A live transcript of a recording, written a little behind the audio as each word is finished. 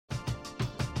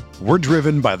We're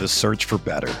driven by the search for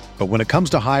better. But when it comes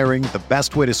to hiring, the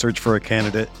best way to search for a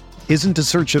candidate isn't to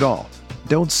search at all.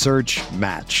 Don't search,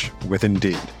 match with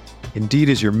Indeed. Indeed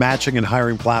is your matching and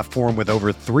hiring platform with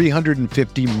over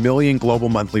 350 million global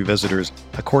monthly visitors,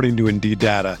 according to Indeed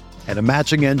data, and a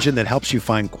matching engine that helps you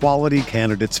find quality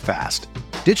candidates fast.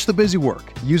 Ditch the busy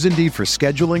work. Use Indeed for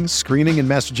scheduling, screening, and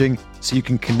messaging so you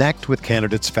can connect with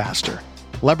candidates faster.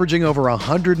 Leveraging over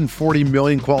 140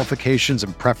 million qualifications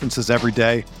and preferences every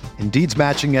day, Indeed's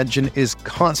matching engine is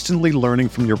constantly learning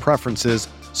from your preferences,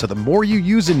 so the more you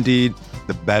use Indeed,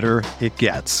 the better it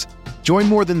gets. Join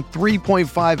more than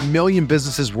 3.5 million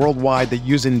businesses worldwide that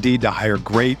use Indeed to hire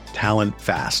great talent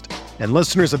fast. And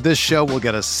listeners of this show will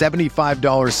get a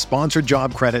 $75 sponsored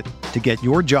job credit to get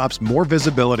your jobs more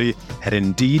visibility at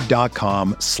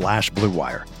Indeed.com/Blue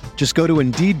Wire. Just go to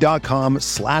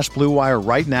Indeed.com/Blue Wire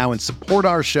right now and support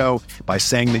our show by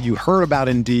saying that you heard about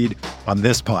Indeed on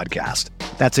this podcast.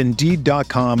 That's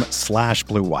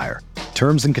Indeed.com/Blue Wire.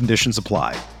 Terms and conditions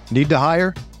apply. Need to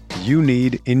hire? You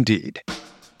need Indeed.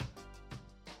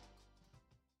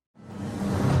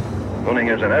 Winning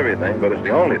isn't everything, but it's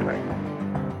the only thing.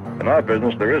 In our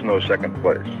business, there is no second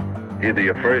place. Either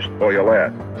you're first or you're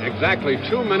last. Exactly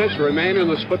 2 minutes remain in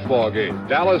this football game.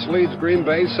 Dallas leads Green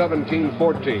Bay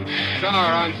 17-14. Starr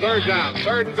on third down.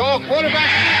 Third and goal. Quarterback.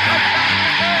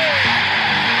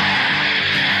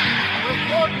 With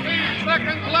 14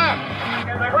 seconds left.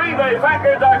 And the Green Bay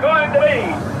Packers are going to be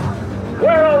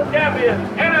world champions,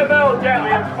 NFL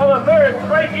champions for the third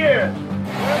straight year.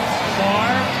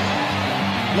 Starr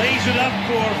lays it up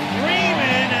for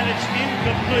Freeman, and it's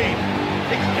incomplete.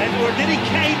 Or did he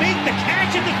make the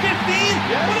catch at the 15?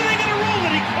 Yes. What are they going to rule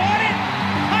it? He caught it?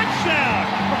 Touchdown!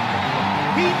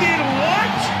 He did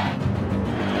what?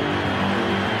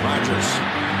 Rodgers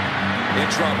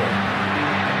in trouble.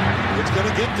 It's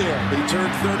going to get there. He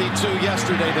turned 32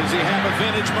 yesterday. Does he have a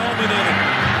vintage moment in it?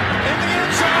 In the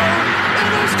end zone,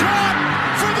 it is caught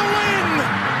for the win!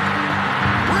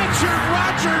 Richard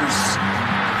Rodgers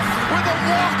with a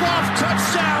walk-off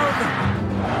touchdown.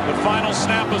 The final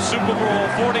snap of Super Bowl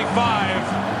 45.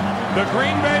 The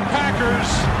Green Bay Packers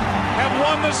have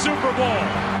won the Super Bowl.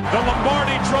 The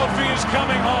Lombardi Trophy is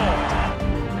coming home.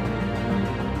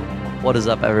 What is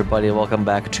up, everybody? Welcome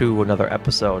back to another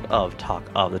episode of Talk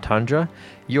of the Tundra,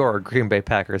 your Green Bay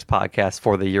Packers podcast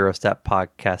for the Eurostep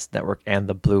Podcast Network and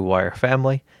the Blue Wire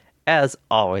family. As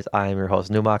always, I am your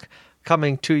host, Numak,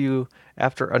 coming to you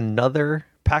after another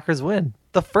Packers win.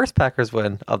 The first Packers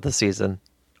win of the season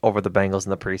over the Bengals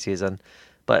in the preseason.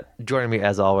 But joining me,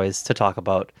 as always, to talk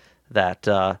about that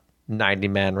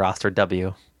 90-man roster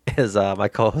W is my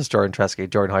co-host, Jordan Tresky.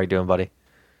 Jordan, how are you doing, buddy?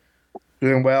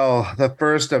 Doing well. The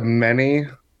first of many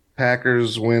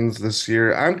Packers wins this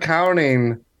year. I'm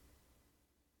counting,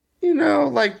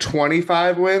 like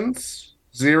 25 wins,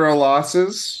 0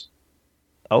 losses.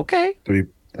 Okay.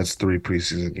 That's 3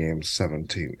 preseason games,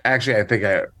 17. Actually, I think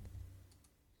I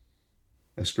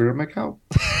screwed up my count.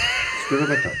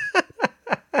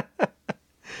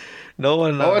 No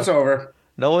one. It's over.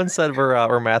 No one said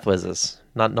we're math whizzes.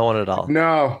 No one at all.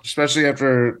 No, especially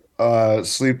after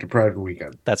sleep-deprived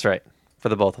weekend. That's right, for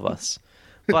the both of us.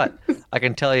 But I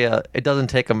can tell you, it doesn't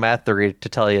take a math degree to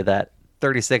tell you that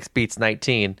 36 beats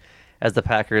 19 as the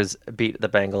Packers beat the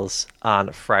Bengals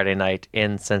on Friday night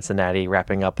in Cincinnati,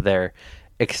 wrapping up their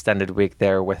extended week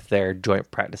there with their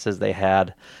joint practices they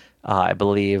had, I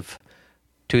believe,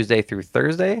 Tuesday through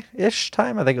Thursday-ish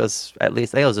time. I think it was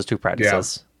just 2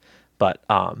 practices. Yeah. But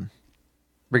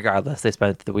regardless, they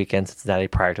spent the weekend in Cincinnati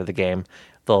prior to the game.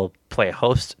 They'll play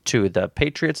host to the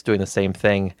Patriots, doing the same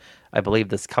thing, I believe,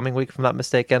 this coming week, if I'm not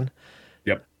mistaken.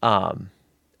 Yep.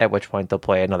 At which point they'll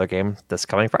play another game this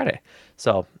coming Friday.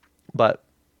 So, but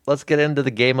let's get into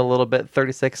the game a little bit.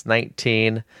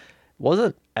 36-19.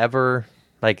 Wasn't ever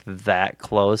like that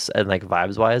close, and like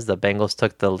vibes-wise, the Bengals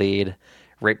took the lead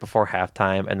right before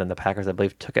halftime, and then the Packers, I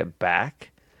believe, took it back.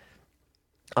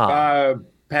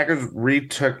 Packers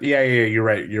retook. Yeah, you're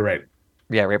right.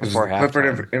 Yeah, right before halftime.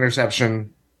 Clifford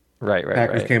interception. Right.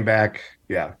 Packers came back.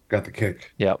 Yeah, got the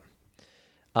kick. Yep.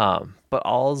 But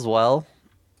all's well.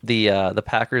 The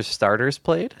Packers starters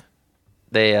played.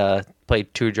 They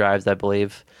played 2 drives, I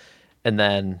believe, and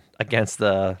then against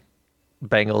the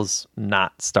Bengals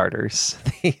not starters.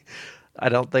 I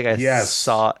don't think I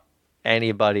saw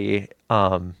anybody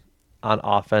on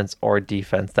offense or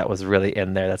defense that was really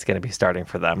in there that's going to be starting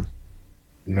for them.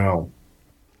 No.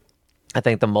 I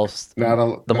think the most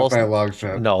notable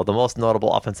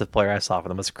offensive player I saw for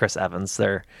them was Chris Evans,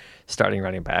 their starting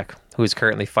running back, who's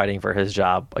currently fighting for his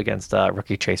job against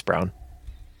rookie Chase Brown.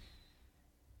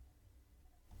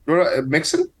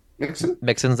 Mixon?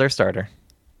 Mixon's their starter.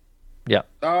 Yeah.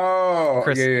 Oh,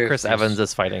 Chris Evans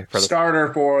is fighting for the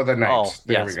starter for the night. Oh,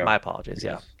 there yes. We go. My apologies.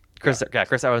 Yeah.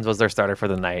 Chris Evans was their starter for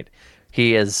the night.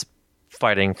 He is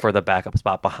fighting for the backup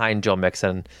spot behind Joe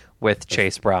Mixon with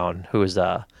Chase Brown, who is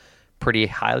pretty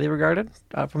highly regarded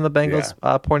from the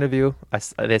Bengals point of view.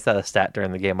 They said a stat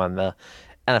during the game on the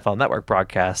NFL Network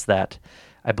broadcast that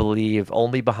I believe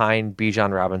only behind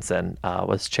Bijan Robinson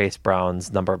was Chase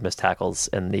Brown's number of missed tackles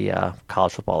in the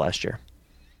college football last year.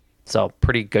 So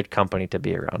pretty good company to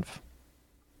be around.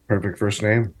 Perfect first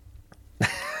name.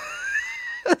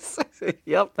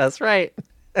 Yep, that's right.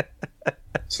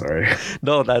 Sorry.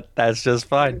 No, that's just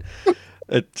fine.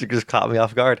 It just caught me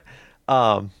off guard.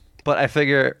 But I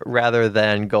figure rather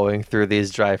than going through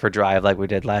these drive for drive like we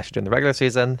did last year in the regular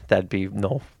season, that'd be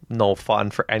no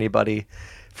fun for anybody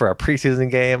for a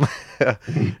preseason game.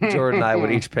 Jordan and I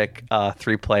would each pick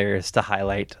 3 players to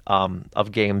highlight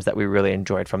of games that we really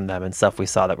enjoyed from them and stuff we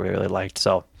saw that we really liked.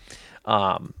 So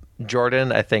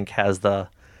Jordan, I think, has the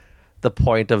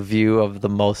point of view of the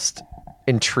most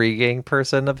intriguing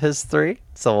person of his 3.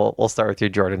 So we'll start with you,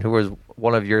 Jordan. Who was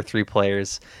one of your 3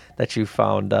 players that you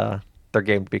found their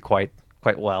game to be quite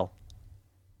well?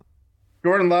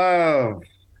 Jordan Love.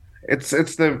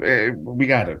 We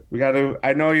got to.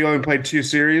 I know you only played 2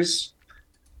 series,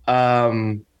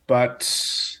 but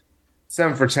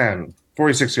 7 for 10,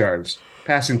 46 yards,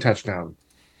 passing touchdown,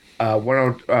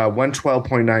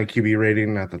 112.9 QB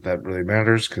rating. Not that really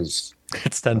matters because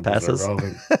it's 10 passes.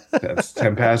 That's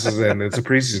 10 passes, and it's a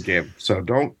preseason game, so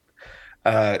don't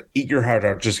eat your heart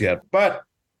out just yet. But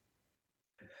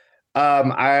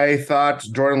I thought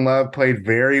Jordan Love played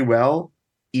very well,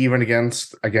 even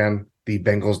against, again, the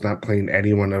Bengals not playing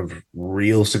anyone of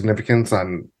real significance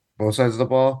on both sides of the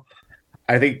ball.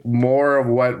 I think more of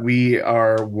what we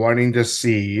are wanting to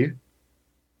see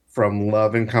from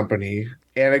Love and company,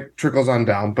 and it trickles on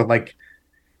down, but like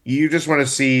you just want to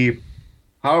see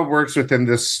how it works within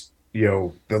this,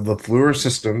 the LaFleur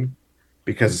system,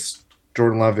 because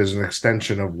Jordan Love is an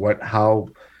extension of how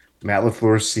Matt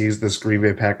LaFleur sees this Green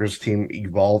Bay Packers team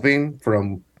evolving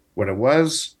from what it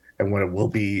was and what it will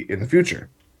be in the future.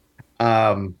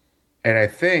 And I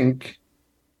think,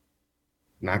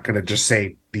 not going to just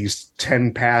say these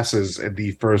 10 passes in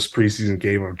the first preseason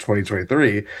game of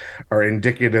 2023 are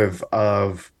indicative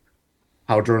of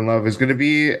how Jordan Love is going to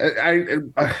be.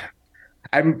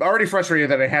 I'm already frustrated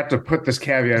that I have to put this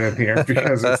caveat in here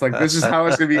because it's like, this is how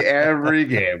it's going to be every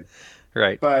game.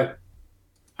 Right. But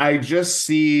I just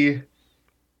see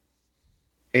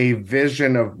a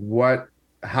vision of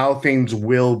how things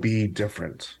will be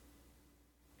different.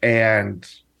 And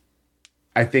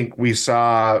I think we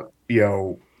saw,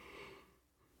 the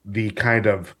kind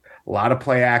of a lot of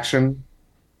play action,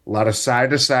 a lot of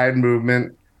side-to-side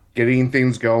movement, getting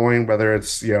things going, whether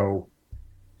it's,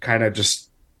 kind of just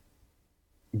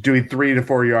doing 3 to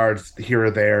 4 yards here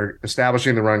or there,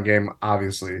 establishing the run game,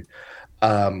 obviously.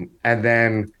 And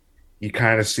then you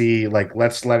kind of see, like,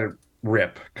 let's let it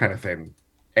rip kind of thing.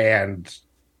 And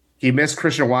he missed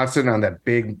Christian Watson on that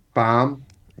big bomb.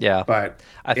 Yeah. But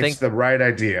I think it's the right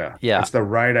idea. Yeah. It's the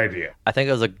right idea. I think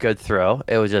it was a good throw.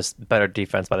 It was just better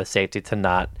defense by the safety to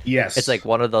not. Yes. It's like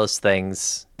one of those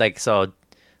things. Like, so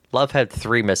Love had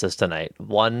 3 misses tonight.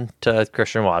 1 to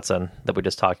Christian Watson that we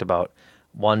just talked about,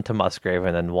 1 to Musgrave,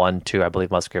 and then 1 to, I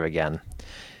believe, Musgrave again.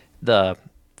 The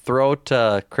throw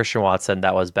to Christian Watson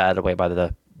that was batted away by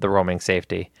the roaming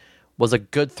safety was a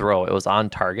good throw. It was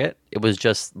on target. It was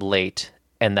just late,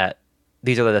 and that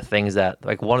these are the things that,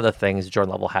 like, one of the things Jordan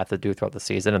Love will have to do throughout the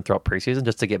season and throughout preseason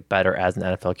just to get better as an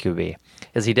NFL QB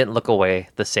is he didn't look away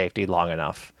the safety long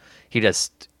enough. He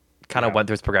just kind of went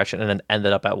through his progression and then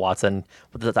ended up at Watson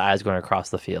with his eyes going across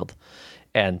the field.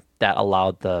 And that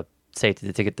allowed the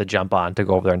safety to get the jump on to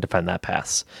go over there and defend that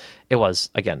pass. It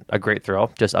was, again, a great throw,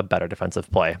 just a better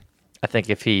defensive play. I think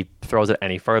if he throws it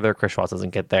any further, Christian Watson doesn't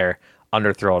get there,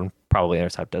 underthrown, probably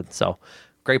intercepted. So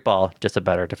great ball, just a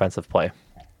better defensive play.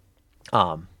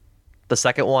 The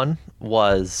second one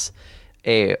was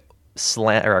a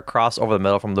slant or a cross over the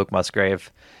middle from Luke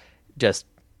Musgrave. Just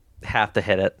have to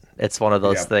hit it. It's one of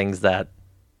those things that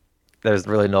there's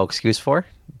really no excuse for,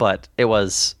 but it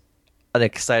was an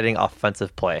exciting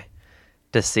offensive play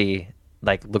to see,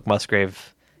 like, Luke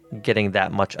Musgrave getting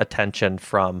that much attention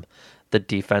from the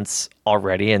defense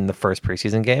already in the first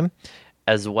preseason game,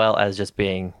 as well as just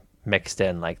being mixed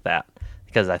in like that.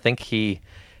 Because I think he,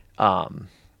 I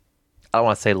don't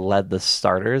want to say led the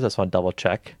starters. I just want to double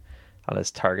check on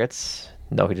his targets.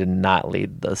 No, he did not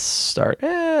lead the start.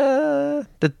 If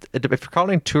you're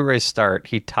counting Touré's start,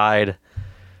 he tied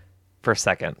for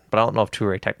second, but I don't know if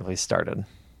Touré technically started.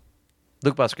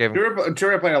 Luke Musgrave.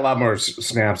 Touré played a lot more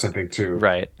snaps, I think, too.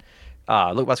 Right.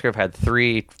 Luke Musgrave had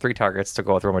three targets to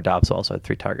go with Romeo Dobbs, who also had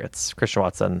 3 targets. Christian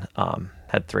Watson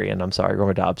had 3, and I'm sorry,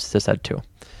 Romeo Dobbs just had 2.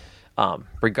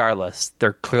 Regardless,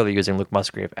 they're clearly using Luke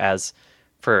Musgrave as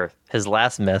for his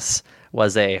last miss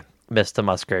was a miss to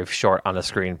Musgrave short on a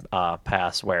screen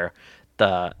pass where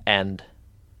either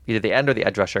the end or the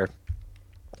edge rusher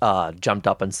jumped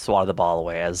up and swatted the ball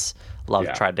away as Love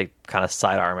tried to kind of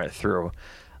sidearm it through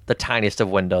the tiniest of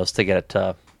windows to get it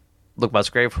to Luke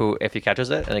Musgrave, who, if he catches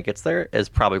it and it gets there, is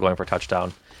probably going for a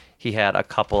touchdown. He had a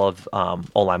couple of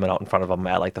O-linemen out in front of him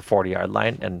at like the 40-yard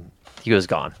line, and he was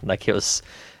gone. Like, he was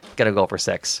going to go for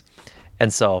 6.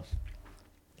 And so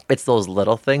it's those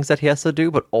little things that he has to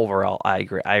do, but overall, I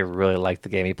agree. I really liked the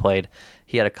game he played.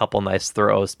 He had a couple nice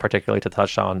throws, particularly to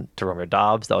touchdown to Romeo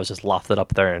Dobbs, that was just lofted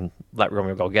up there and let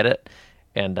Romeo go get it.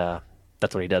 And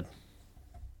that's what he did.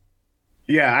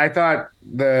 Yeah, I thought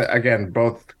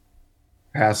both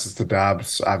passes to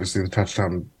Dobbs, obviously the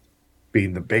touchdown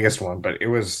being the biggest one, but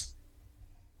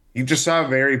you just saw a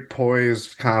very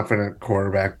poised, confident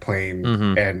quarterback playing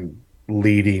and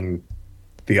leading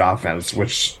the offense,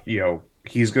 which,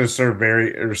 he's going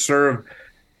to serve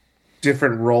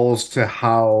different roles to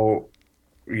how,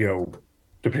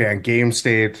 depending on game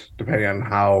state, depending on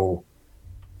how,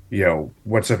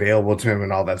 what's available to him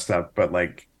and all that stuff. But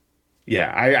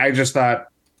I just thought,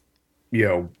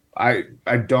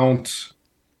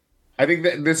 I think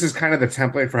that this is kind of the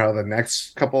template for how the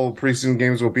next couple preseason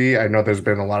games will be. I know there's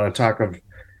been a lot of talk of,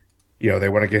 they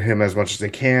want to get him as much as they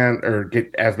can or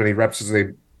get as many reps as they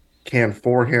can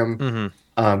for him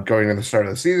going into the start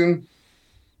of the season.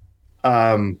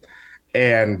 And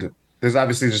there's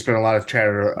obviously just been a lot of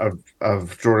chatter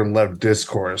of Jordan Love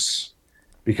discourse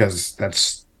because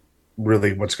that's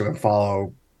really what's going to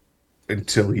follow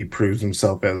until he proves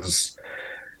himself as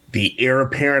the heir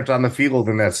apparent on the field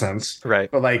in that sense. Right.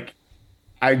 But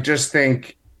I just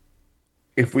think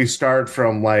if we start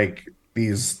from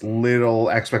these little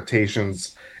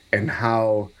expectations and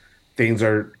how things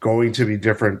are going to be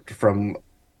different from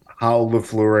how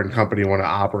LaFleur and company want to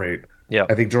operate,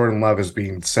 I think Jordan Love is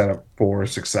being set up for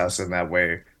success in that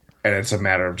way. And it's a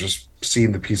matter of just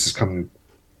seeing the pieces come,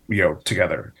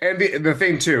 together. And the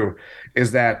thing too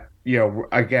is that,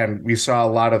 again, we saw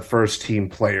a lot of first team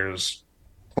players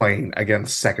playing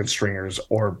against second stringers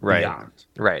or beyond.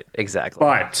 Right, exactly.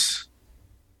 But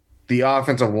the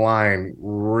offensive line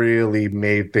really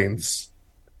made things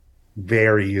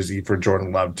very easy for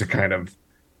Jordan Love to kind of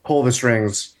pull the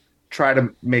strings, try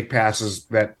to make passes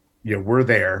that, were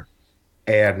there.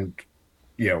 And,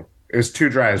 it was 2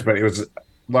 drives, but it was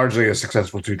largely a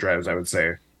successful 2 drives, I would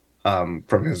say,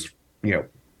 from his,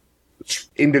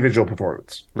 individual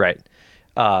performance. Right.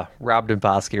 Rob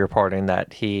Domboski reporting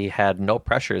that he had no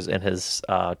pressures in his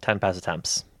 10 pass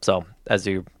attempts. So as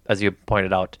you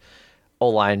pointed out,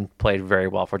 O-line played very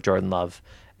well for Jordan Love,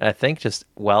 and I think just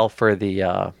well for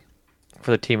the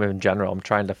team in general. I'm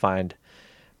trying to find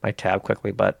my tab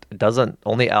quickly, but it doesn't.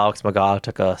 Only Alex Magaw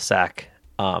took a sack.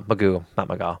 Magoo, not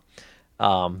Magaw,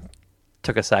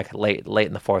 took a sack late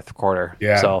in the fourth quarter.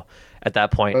 Yeah. So at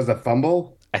that point, was it a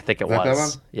fumble? I think it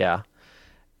was. Yeah.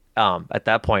 At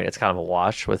that point, it's kind of a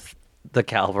wash with the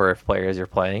caliber of players you're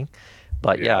playing.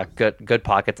 But yeah, good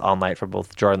pockets all night for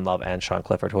both Jordan Love and Sean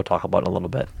Clifford, who we'll talk about in a little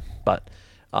bit. But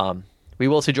we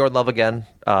will see Jordan Love again.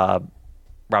 Rob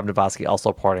Domboski also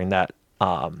reporting that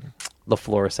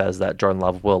LaFleur says that Jordan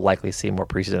Love will likely see more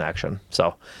preseason action.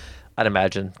 So I'd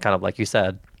imagine, kind of like you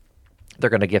said, they're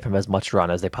going to give him as much run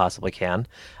as they possibly can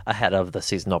ahead of the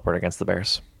season opener against the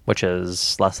Bears, which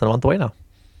is less than a month away now.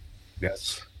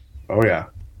 Yes. Oh, yeah.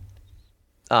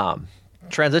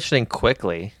 Transitioning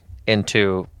quickly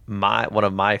into one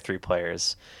of my 3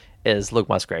 players is Luke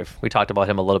Musgrave. We talked about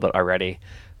him a little bit already,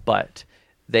 but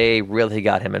they really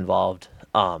got him involved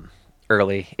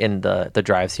early in the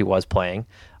drives he was playing.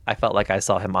 I felt like I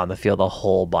saw him on the field a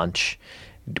whole bunch,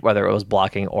 whether it was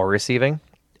blocking or receiving,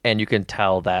 and you can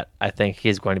tell that I think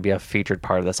he's going to be a featured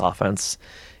part of this offense.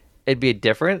 It'd be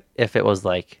different if it was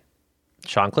like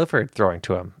Sean Clifford throwing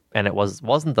to him, and it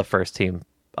wasn't the first team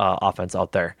offense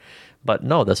out there. But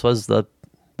no, this was the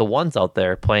ones out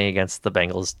there playing against the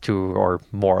Bengals 2 or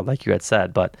more, like you had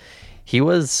said. But he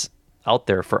was out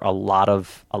there for a lot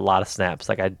of snaps.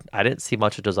 Like I didn't see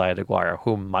much of Josiah DeGuara,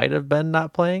 who might have been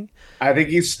not playing. I think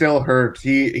he's still hurt.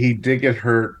 He did get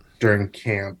hurt during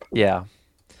camp. Yeah,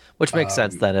 which makes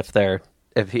sense then.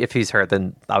 If he's hurt,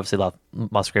 then obviously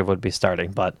Musgrave would be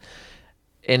starting. But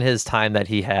in his time that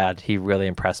he had, he really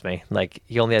impressed me. Like,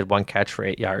 he only had 1 catch for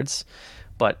 8 yards,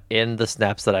 but in the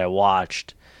snaps that I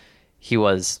watched, he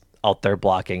was out there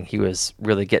blocking. He was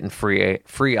really getting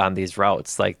free on these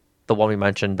routes. Like the one we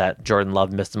mentioned that Jordan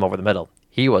Love missed him over the middle.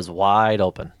 He was wide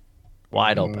open.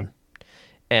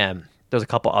 And there's a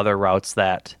couple other routes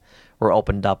that were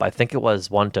opened up. I think it was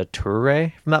one to Toure,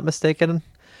 if I'm not mistaken.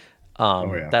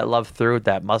 That love through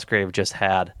that Musgrave just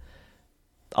had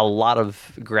a lot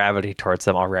of gravity towards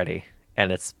them already.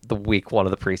 And it's the week one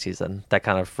of the preseason that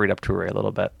kind of freed up Toure a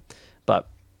little bit. But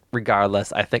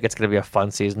regardless, I think it's going to be a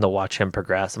fun season to watch him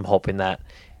progress. I'm hoping that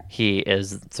he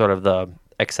is sort of the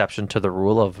exception to the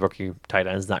rule of rookie tight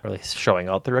ends not really showing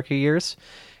out the rookie years,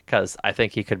 because I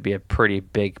think he could be a pretty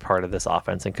big part of this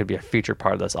offense and could be a feature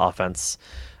part of this offense,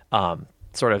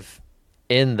 sort of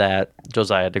in that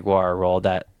Josiah DeGuara role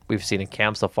that we've seen in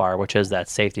camp so far, which is that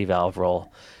safety valve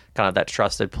role, kind of that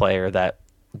trusted player that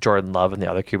Jordan Love and the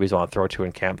other QBs want to throw to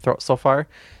in camp so far.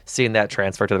 Seeing that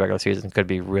transfer to the regular season could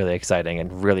be really exciting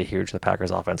and really huge for the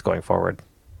Packers offense going forward.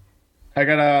 I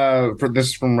got for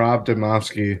this from Rob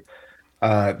Demovsky.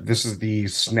 This is the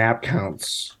snap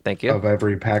counts. Thank you. Of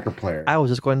every Packer player. I was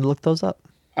just going to look those up.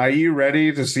 Are you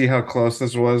ready to see how close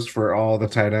this was for all the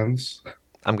tight ends?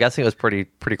 I'm guessing it was pretty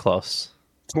close.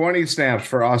 20 snaps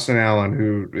for Austin Allen,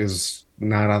 who is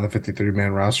not on the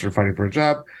 53-man roster fighting for a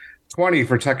job. 20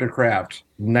 for Tucker Kraft.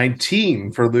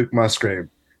 19 for Luke Musgrave.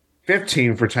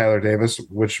 15 for Tyler Davis,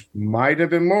 which might have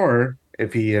been more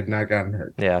if he had not gotten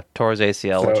hurt. Yeah, tore his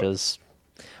ACL,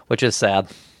 which is sad.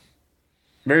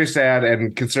 Very sad,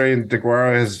 and considering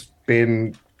DeGuara has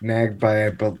been nagged by,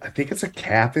 I think it's a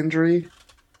calf injury.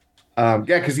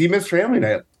 Because he missed family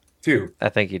night too. I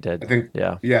think he did.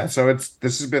 Yeah. So this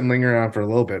has been lingering on for a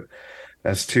little bit.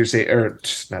 That's two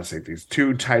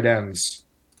tight ends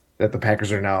that the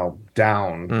Packers are now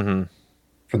down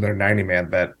from their 90-man.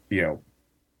 That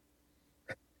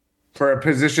for a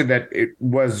position that it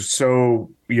was so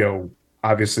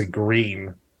obviously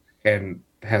green and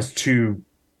has two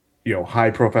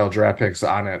high-profile draft picks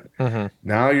on it.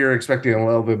 Now you're expecting a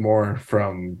little bit more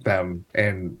from them,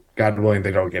 and God willing,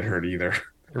 they don't get hurt either.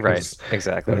 Right,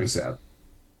 exactly. That'd be sad.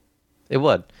 It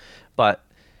would, but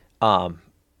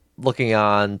looking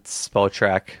on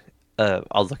Spotrac, I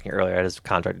was looking earlier at his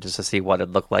contract just to see what it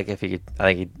looked like if it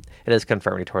is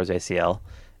confirmed he tore his ACL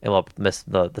and will miss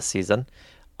the season.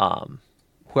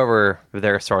 Whoever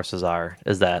their sources are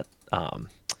is that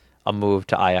a move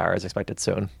to IR is expected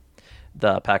soon.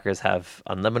 The Packers have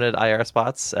unlimited IR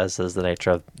spots, as is the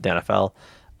nature of the NFL,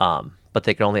 but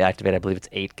they can only activate, I believe it's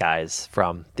 8 guys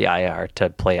from the IR to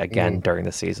play again during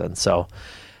the season. So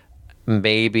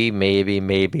maybe late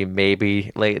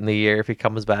in the year if he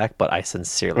comes back, but I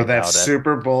sincerely doubt it. But that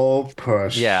Super Bowl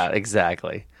push. Yeah,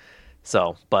 exactly.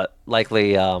 So, but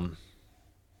likely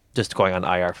just going on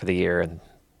IR for the year, and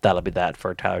that'll be that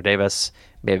for Tyler Davis.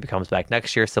 Maybe he comes back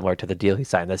next year, similar to the deal he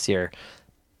signed this year.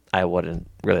 I wouldn't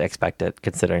really expect it,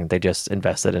 considering they just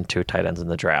invested in 2 tight ends in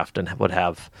the draft and would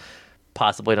have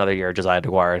possibly another year Josiah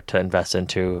DeGuara to invest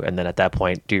into. And then at that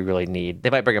point, do you really need... They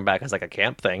might bring him back as like a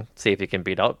camp thing, see if he can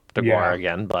beat out DeGuara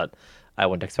again, but I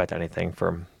wouldn't expect anything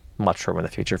much from in the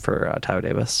future for Tyler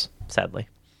Davis, sadly.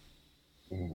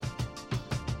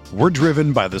 We're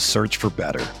driven by the search for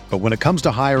better. But when it comes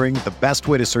to hiring, the best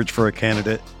way to search for a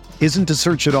candidate isn't to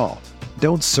search at all.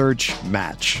 Don't search,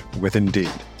 match with Indeed.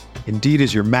 Indeed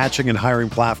is your matching and hiring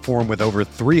platform with over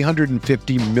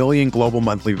 350 million global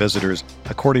monthly visitors,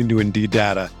 according to Indeed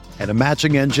data, and a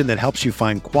matching engine that helps you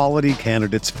find quality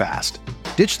candidates fast.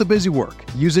 Ditch the busy work.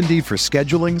 Use Indeed for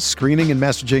scheduling, screening, and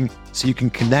messaging so you can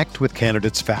connect with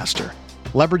candidates faster.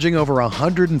 Leveraging over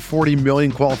 140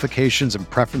 million qualifications and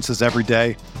preferences every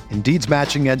day, Indeed's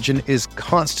matching engine is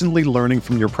constantly learning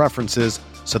from your preferences,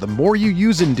 so the more you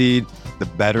use Indeed, the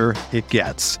better it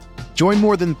gets. Join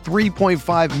more than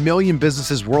 3.5 million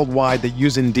businesses worldwide that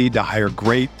use Indeed to hire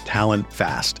great talent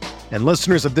fast. And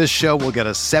listeners of this show will get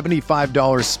a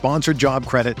 $75 sponsored job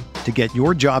credit to get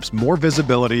your jobs more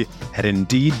visibility at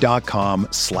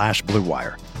Indeed.com/Blue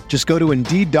Wire. Just go to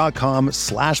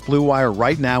Indeed.com/Blue Wire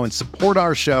right now and support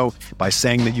our show by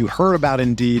saying that you heard about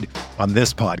Indeed on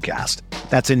this podcast.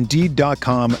 That's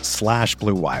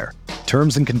Indeed.com/Blue Wire.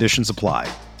 Terms and conditions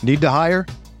apply. Need to hire?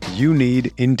 You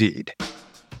need Indeed.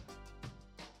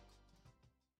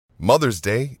 Mother's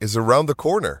Day is around the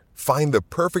corner. Find the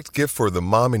perfect gift for the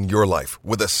mom in your life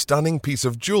with a stunning piece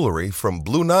of jewelry from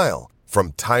Blue Nile.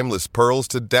 From timeless pearls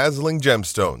to dazzling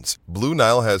gemstones, Blue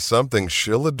Nile has something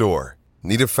she'll adore.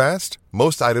 Need it fast?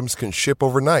 Most items can ship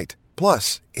overnight.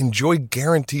 Plus, enjoy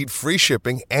guaranteed free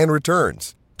shipping and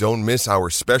returns. Don't miss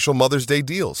our special Mother's Day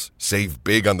deals. Save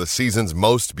big on the season's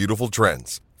most beautiful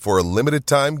trends. For a limited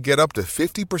time, get up to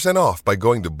 50% off by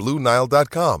going to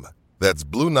BlueNile.com. That's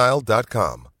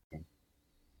BlueNile.com.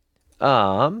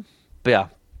 But yeah,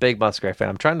 big Musgrave fan.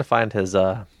 I'm trying to find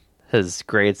his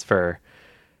grades for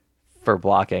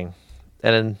blocking.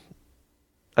 And then,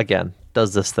 again,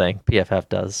 does this thing PFF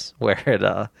does, where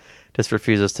it just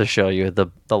refuses to show you the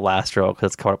last row because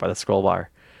it's covered up by the scroll bar.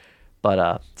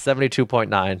 But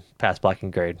 72.9 pass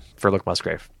blocking grade for Luke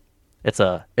Musgrave. It's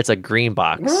a green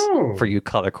box for you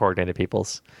color coordinated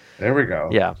peoples. There we go.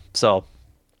 Yeah, so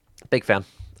big fan.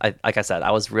 Like I said,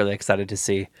 I was really excited to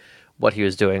see what he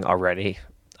was doing already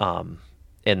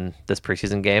in this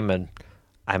preseason game, and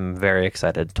I'm very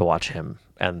excited to watch him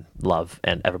and Love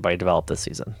and everybody develop this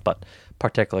season. But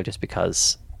particularly just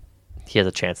because he has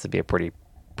a chance to be a pretty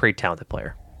talented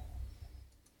player.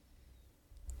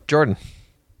 Jordan,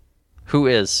 who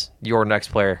is your next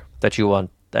player that you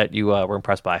were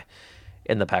impressed by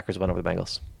in the Packers win over the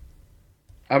Bengals?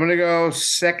 I'm going to go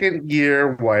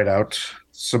second-year wideout,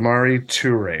 Samori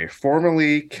Toure,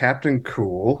 formerly Captain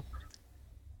Cool,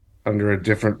 under a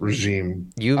different regime.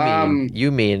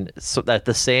 You mean so that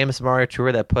the same Samori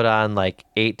Toure that put on like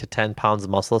 8 to 10 pounds of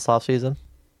muscle this offseason?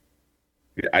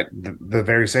 The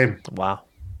very same. Wow.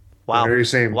 The very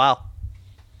same. Wow.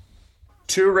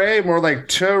 Toure, more like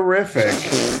terrific.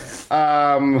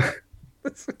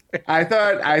 I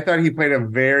thought he played a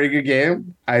very good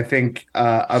game. I think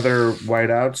other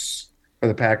wideouts for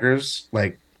the Packers,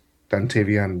 like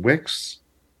Dontavion Wicks,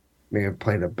 may have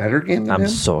played a better game than him. I'm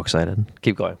so excited.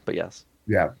 Keep going, but yes.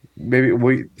 Yeah, maybe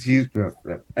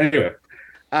anyway.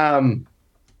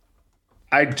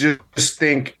 I just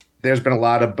think there's been a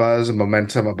lot of buzz and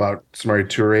momentum about Samori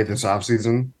Toure this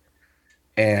offseason,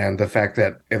 and the fact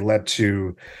that it led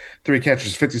to 3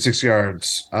 catches, 56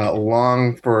 yards,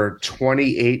 long for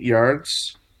 28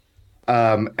 yards.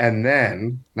 And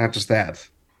then, not just that,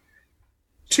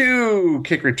 2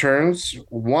 kick returns,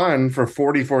 1 for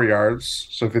 44 yards,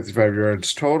 so 55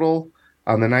 yards total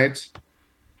on the night.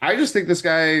 I just think this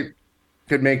guy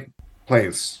could make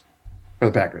plays for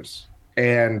the Packers.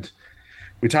 And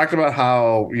we talked about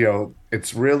how,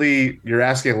 it's really, you're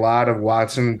asking a lot of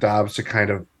Watson and Dobbs to kind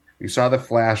of, you saw the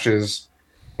flashes.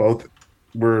 Both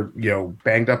were,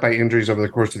 banged up by injuries over the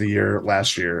course of the year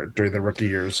last year during the rookie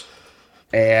years.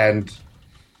 And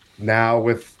now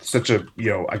with such a,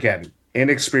 again,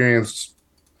 inexperienced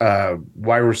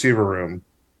wide receiver room,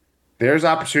 there's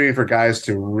opportunity for guys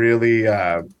to really,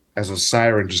 as a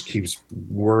siren just keeps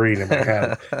worrying in my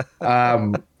head.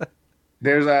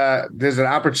 There's an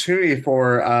opportunity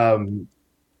for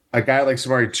a guy like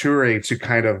Samori Toure to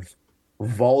kind of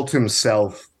vault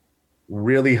himself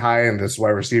really high in this wide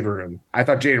receiver room. I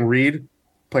thought Jayden Reed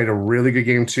played a really good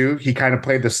game too. He kind of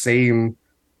played the same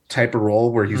type of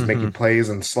role where he's making plays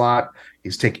in slot.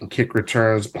 He's taking kick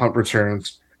returns, punt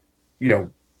returns,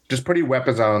 just putting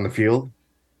weapons out on the field.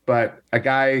 But a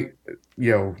guy,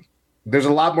 there's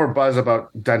a lot more buzz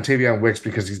about Dontavion Wicks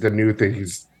because he's the new thing.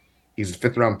 He's a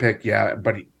 5th round pick, yeah,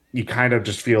 but you kind of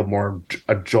just feel more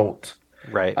a jolt.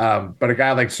 Right. But a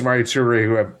guy like Samori Toure,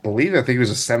 who I think he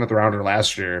was a 7th rounder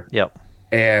last year. Yep.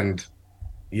 And,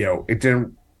 it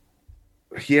didn't,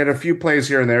 he had a few plays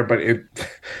here and there, but the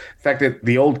fact that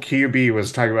the old QB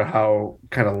was talking about how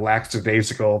kind of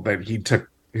lackadaisical that he took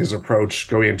his approach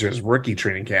going into his rookie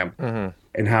training camp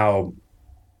and how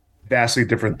vastly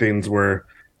different things were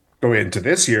going into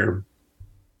this year.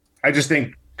 I just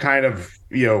think kind of,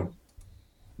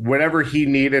 whenever he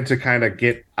needed to kind of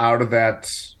get out of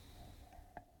that,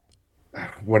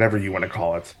 whatever you want to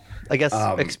call it, I guess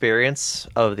experience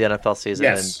of the NFL season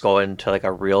and go into like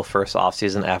a real first off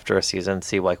season after a season,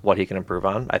 see like what he can improve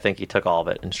on. I think he took all of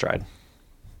it in stride.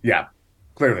 Yeah,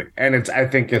 clearly. And I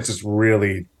think it's just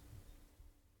really,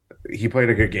 he played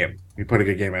a good game.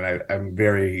 And I'm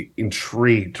very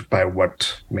intrigued by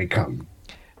what may come.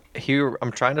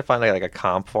 I'm trying to find like a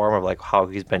comp for him of like how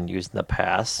he's been used in the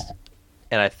past.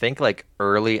 And I think like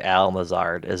early Al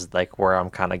Lazard is like where I'm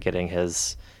kind of getting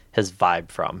his vibe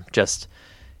from. Just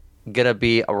gonna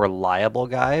be a reliable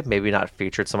guy, maybe not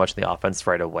featured so much in the offense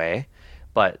right away,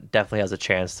 but definitely has a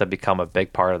chance to become a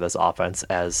big part of this offense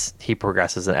as he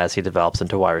progresses and as he develops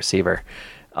into wide receiver.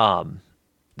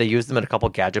 They used him in a couple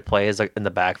gadget plays like in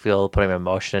the backfield, putting him in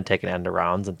motion and taking end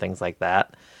arounds and things like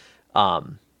that.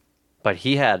 But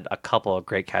he had a couple of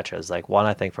great catches, like one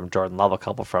I think from Jordan Love, a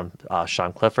couple from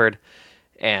Sean Clifford,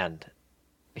 and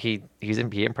he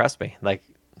impressed me. Like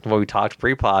when we talked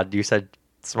pre-pod, you said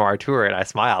Samori Toure, and I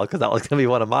smiled because that was going to be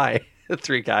one of my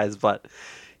 3 guys. But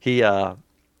he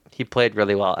played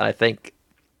really well, and I think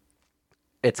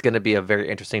it's going to be a very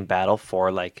interesting battle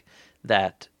for like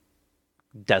that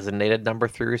designated number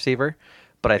 3 receiver.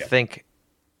 But I think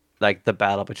like the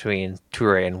battle between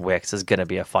Toure and Wicks is going to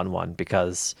be a fun one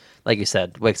because, like you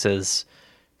said, Wicks is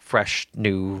fresh,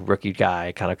 new rookie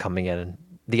guy, kind of coming in,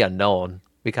 the unknown.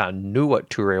 we kind of knew what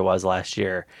Toure was last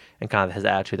year and kind of his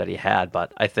attitude that he had,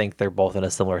 but I think they're both in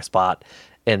a similar spot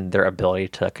in their ability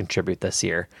to contribute this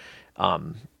year.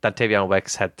 Dontavion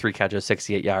Wicks had 3 catches,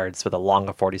 68 yards with a long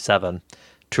of 47.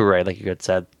 Toure, like you had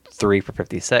said, 3 for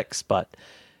 56, but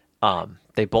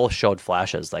they both showed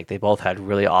flashes. Like they both had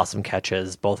really awesome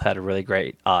catches, both had really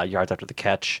great yards after the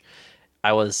catch.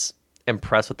 I was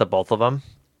impressed with the both of them,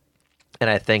 and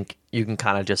I think you can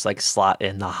kind of just like slot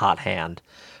in the hot hand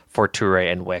for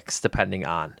Toure and Wicks depending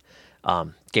on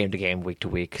game to game, week to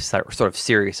week, sort of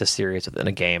series to series within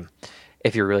a game.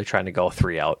 If you're really trying to go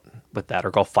 3 out with that,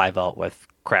 or go 5 out with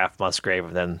Kraft, Musgrave,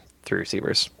 and then 3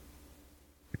 receivers.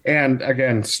 And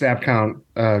again, snap count,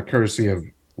 courtesy of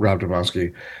Rob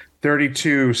Domowski.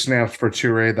 32 snaps for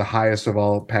Toure, the highest of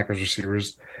all Packers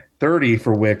receivers. 30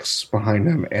 for Wicks behind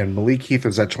him, and Malik Heath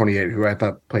is at 28, who I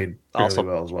thought played really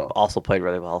well as well. Also played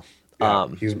really well. Yeah,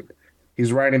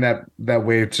 he's riding that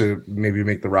wave to maybe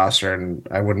make the roster, and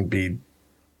I wouldn't be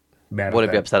mad.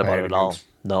 Wouldn't be upset about it at all.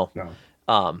 No.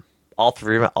 All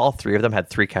three of them had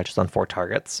 3 catches on 4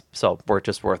 targets, so we're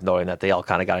just worth noting that they all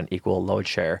kind of got an equal load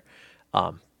share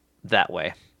that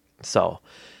way. So,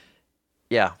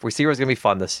 yeah, receiver is going to be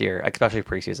fun this year, especially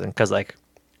preseason, because like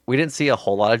we didn't see a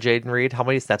whole lot of Jaden Reed. How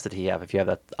many snaps did he have? If you have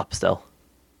that up still,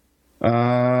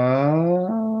 Jaden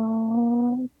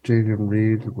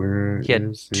Reed, where he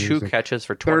had 2 catches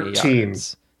for 20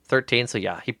 yards. 13. So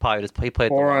yeah, he played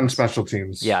 4 on special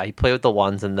teams. Yeah, he played with the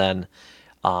ones and then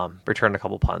returned a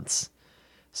couple punts.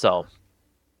 So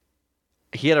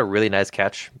he had a really nice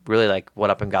catch. Really like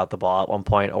went up and got the ball at one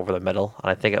point over the middle. And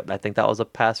I think that was a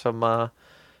pass from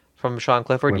Sean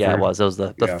Clifford. Yeah, it was. It was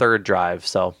the third drive.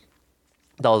 So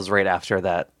that was right after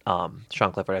that.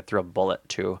 Sean Clifford had threw a bullet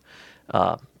to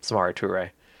Samori Toure.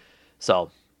 So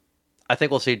I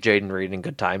think we'll see Jaden Reed in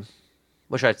good time,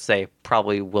 which I'd say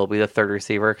probably will be the third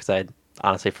receiver because I'd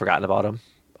honestly forgotten about him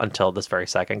until this very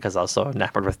second because I was so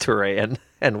enamored with Toure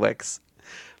and Wicks.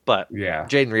 But yeah,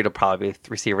 Jaden Reed will probably be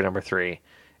receiver number 3,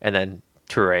 and then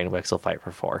Toure and Wicks will fight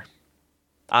for 4.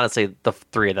 Honestly, the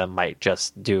 3 of them might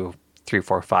just do 3,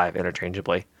 4, 5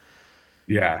 interchangeably.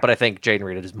 Yeah. But I think Jaden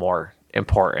Reed is more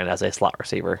important as a slot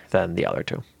receiver than the other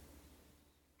 2,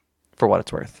 for what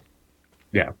it's worth.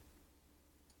 Yeah.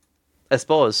 I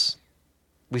suppose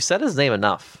we said his name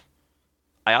enough.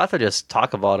 I ought to just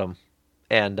talk about him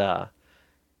and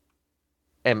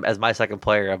as my second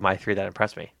player of my 3 that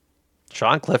impressed me.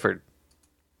 Sean Clifford.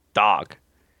 Dog.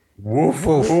 Woof,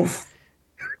 woof.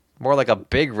 More like a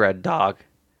big red dog.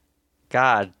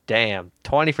 God damn.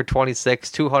 20 for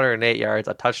 26, 208 yards,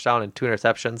 a touchdown, and 2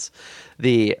 interceptions.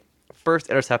 The first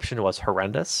interception was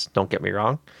horrendous. Don't get me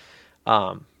wrong.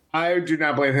 I do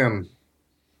not blame him.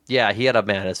 Yeah, he had a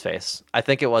man in his face. I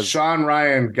think it was... Sean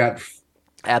Ryan got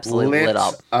absolutely lit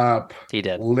up. He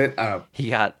did. Lit up. He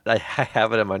got... I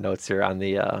have it in my notes here on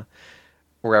the...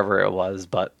 wherever it was,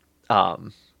 but...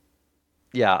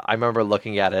 yeah, I remember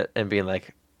looking at it and being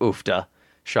like, oofda,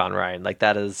 Sean Ryan. Like,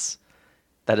 that is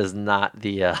not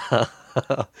the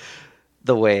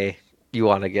the way you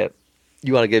want to get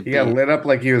beat. He got lit up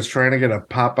like he was trying to get a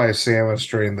Popeye sandwich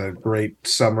during the great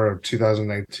summer of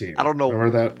 2019. I don't know.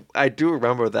 Remember that? I do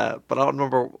remember that, but I don't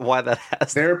remember why that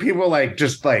has. There are people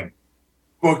just booking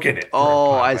it.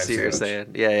 Oh, I see what you're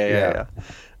saying. Yeah.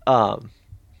 But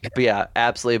yeah,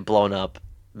 absolutely blown up.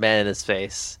 Man in his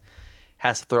face.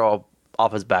 Has to throw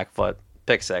off his back foot.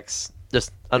 Pick 6.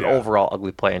 Just an overall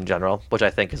ugly play in general, which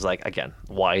I think is again,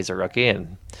 why he's a rookie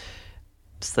and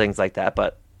things like that.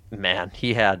 But man,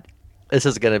 this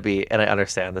is going to be, and I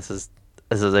understand this is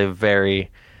a very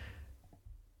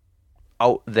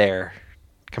out there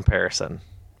comparison.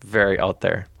 Very out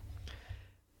there.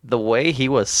 The way he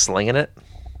was slinging it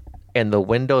and the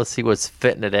windows he was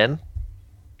fitting it in,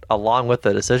 along with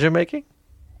the decision making,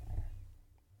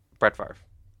 Brett Favre.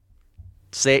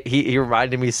 He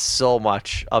reminded me so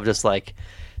much of just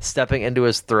stepping into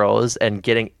his throws and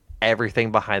getting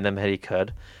everything behind them that he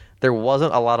could. There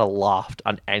wasn't a lot of loft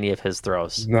on any of his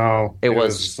throws. No. It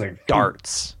was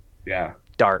darts. Yeah.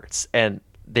 Darts. And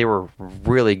they were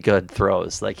really good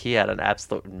throws. He had an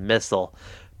absolute missile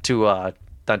to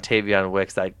Dontavion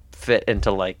Wicks that fit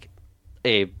into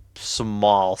a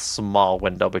small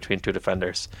window between 2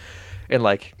 defenders. And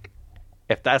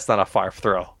if that's not a far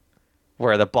throw,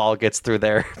 where the ball gets through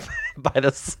there by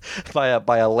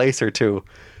a lace or 2,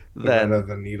 then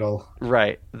the needle.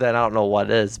 Right. Then I don't know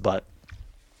what is, but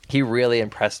he really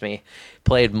impressed me.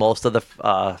 Played most of the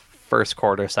first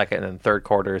quarter, second and third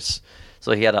quarters.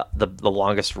 So he had the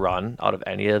longest run out of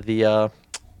any of the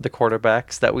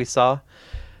quarterbacks that we saw.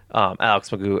 Alex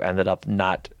Magoo ended up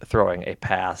not throwing a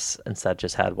pass, instead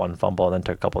just had 1 fumble and then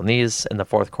took a couple knees in the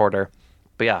fourth quarter.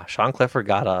 But yeah, Sean Clifford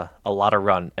got a lot of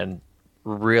run and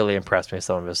really impressed me with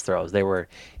some of his throws.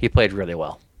 He played really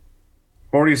well.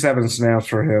 47 snaps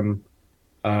for him.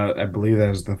 I believe that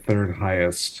is the third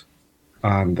highest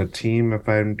on the team. If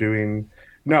I'm doing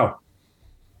no,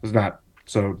 it's not.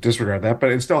 So disregard that,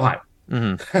 but it's still high.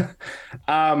 To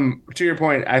your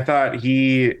point, I thought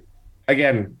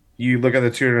again, you look at the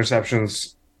 2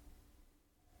 interceptions.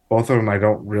 Both of them, I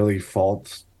don't really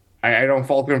fault. I don't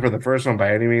fault him for the first one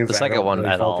by any means. The second one really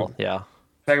at all, yeah.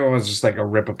 The second one was just like a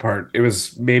rip apart. It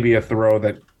was maybe a throw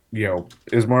that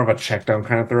it was more of a check down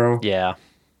kind of throw. Yeah,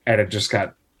 and it just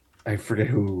got. I forget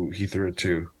who he threw it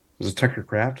to. Was it Tucker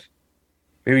Kraft?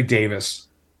 Maybe Davis.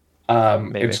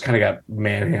 It just kind of got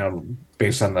manhandled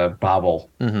based on the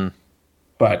bobble.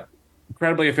 But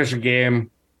incredibly efficient game.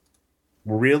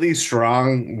 Really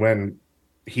strong when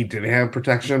he didn't have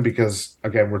protection because,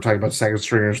 again, we're talking about second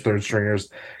stringers, third stringers,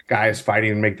 guys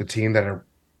fighting to make the team that are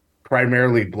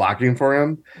primarily blocking for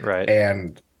him. Right.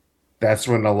 And that's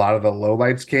when a lot of the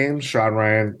lowlights came. Sean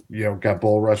Ryan, got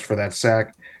bull rushed for that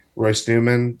sack. Royce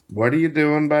Newman, what are you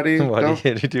doing, buddy? What are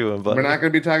you doing, buddy? We're not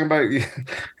going to be talking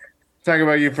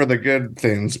about you for the good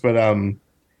things, but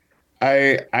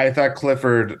I thought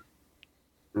Clifford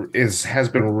has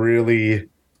been really,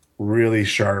 really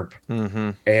sharp,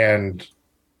 and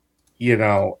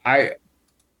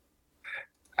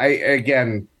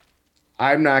again,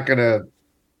 I'm not going to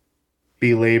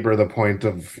belabor the point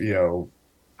of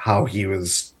how he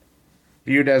was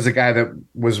viewed as a guy that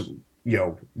was.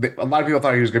 A lot of people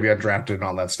thought he was going to be undrafted and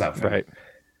all that stuff. Right.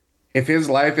 If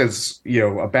his life is,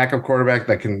 a backup quarterback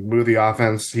that can move the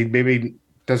offense, he maybe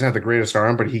doesn't have the greatest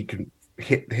arm, but he can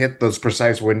hit those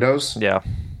precise windows. Yeah.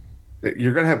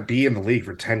 You're going to be in the league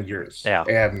for 10 years. Yeah.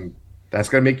 And that's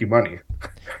going to make you money.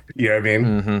 You know what I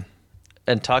mean?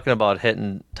 And talking about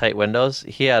hitting tight windows,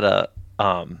 he had a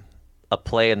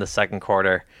play in the second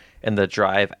quarter in the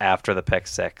drive after the pick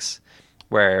six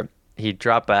where he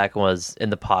dropped back and was in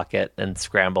the pocket and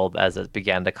scrambled as it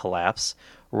began to collapse,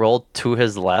 rolled to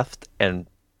his left and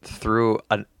threw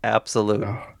an absolute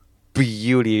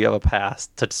beauty of a pass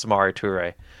to Samori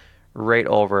Toure right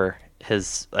over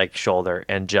his shoulder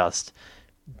and just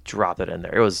dropped it in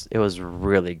there. It was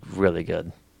really, really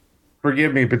good.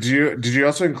 Forgive me, but did you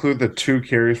also include the 2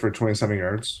 carries for 27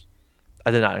 yards? I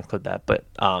did not include that, but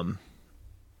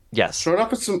yes. Showed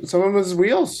up with some of his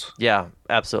wheels. Yeah,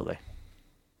 absolutely.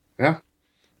 Yeah.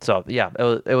 So yeah,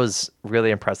 it was really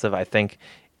impressive. I think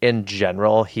in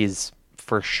general he's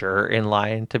for sure in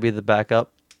line to be the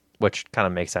backup, which kind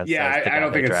of makes sense. Yeah, I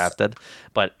don't think drafted.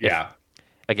 But yeah,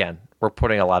 again, we're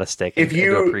putting a lot of stake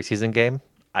into a preseason game.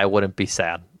 I wouldn't be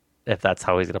sad if that's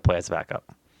how he's going to play as a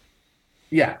backup.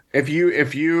 Yeah, if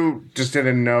you just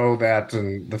didn't know that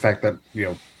and the fact that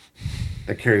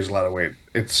that carries a lot of weight,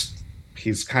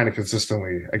 he's kind of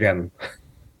consistently again.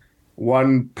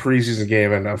 One preseason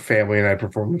game and a family night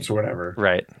performance or whatever.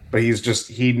 Right. But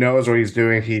he knows what he's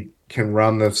doing. He can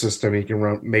run the system. He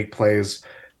can make plays,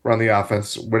 run the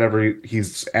offense. Whatever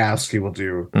he's asked, he will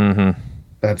do.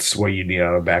 That's what you need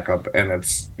out of backup. And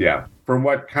it's, for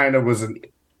what kind of was an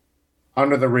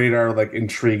under the radar,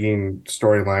 intriguing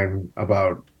storyline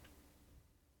about,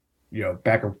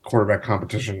 backup quarterback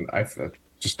competition, I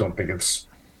just don't think it's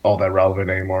all that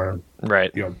relevant anymore.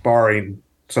 Right. Barring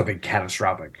something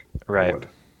catastrophic. Right.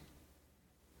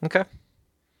 Okay.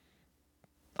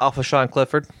 Off of Sean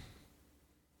Clifford.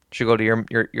 Should go to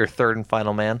your third and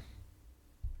final man.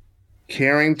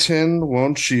 Carrington,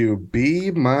 won't you be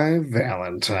my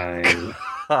Valentine?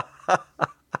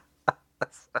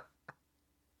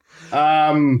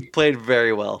 Played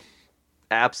very well.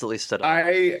 Absolutely stood up.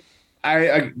 I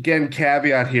again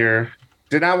caveat here.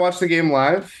 Did not watch the game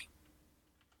live.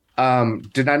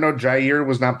 Did not know Jair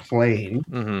was not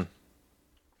playing.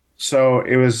 So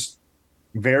it was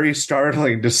very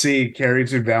startling to see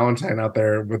Carrington Valentine out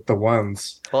there with the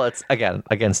ones. Well, it's again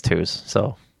against twos,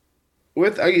 so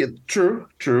with true.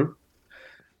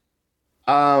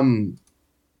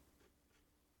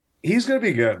 He's gonna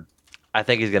be good. I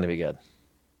think he's gonna be good.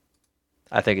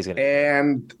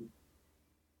 And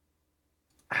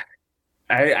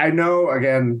I know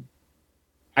again.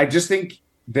 I just think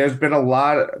there's been a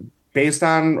lot based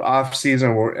on off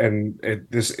season and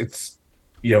it's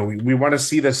we want to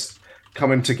see this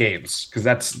come into games because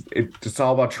it's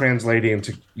all about translating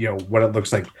to what it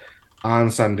looks like on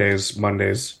Sundays,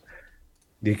 Mondays,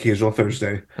 the occasional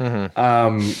Thursday, and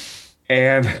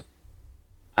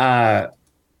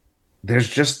there's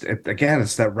just again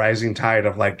it's that rising tide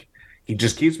of he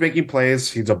just keeps making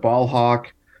plays. He's a ball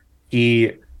hawk.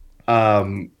 He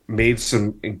made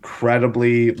some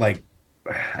incredibly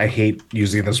I hate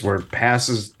using this word,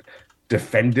 passes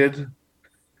defended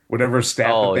whatever stat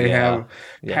that they have.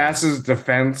 Yeah. Passes,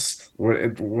 defense, what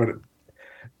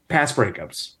pass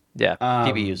breakups. Yeah,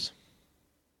 PBUs.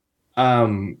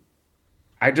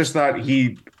 I just thought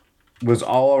he was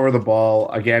all over the ball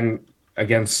again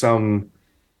against some,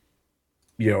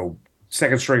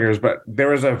 second stringers, but there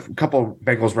was a couple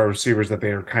Bengals wide receivers that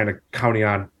they were kind of counting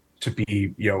on to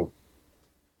be,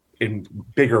 in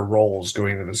bigger roles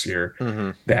going into this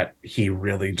year, that he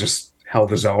really just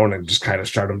held his own and just kind of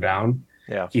shut him down.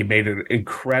 Yeah. He made an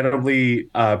incredibly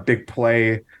big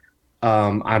play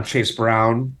on Chase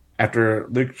Brown after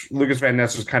Lucas Van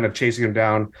Ness was kind of chasing him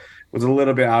down, was a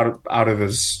little bit out of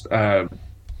his,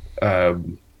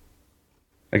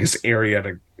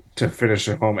 area to finish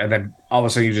at home. And then all of a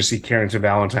sudden you just see Carrington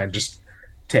Valentine just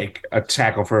take a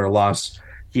tackle for a loss.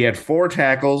 He had 4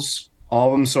 tackles, all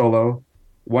of them solo,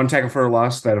 1 tackle for a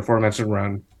loss, that aforementioned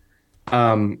run.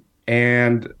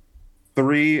 And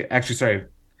 3, actually, sorry,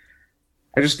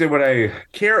 I just did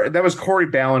that was Corey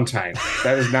Ballantyne.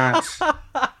 That is not,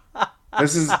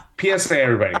 this is PSA,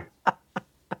 everybody.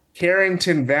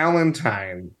 Carrington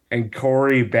Valentine and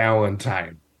Corey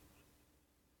Ballantyne.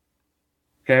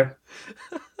 Okay?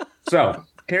 So,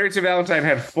 Carrington Valentine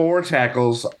had 4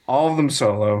 tackles, all of them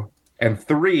solo, and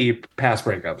 3 pass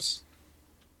breakups.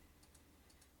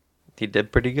 He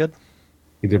did pretty good.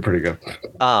 He did pretty good.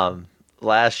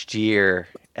 Last year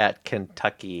at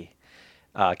Kentucky,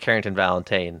 Carrington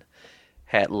Valentine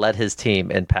had led his team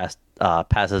in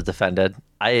passes defended.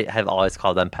 I have always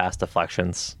called them pass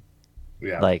deflections.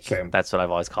 Yeah, same. That's what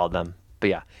I've always called them. But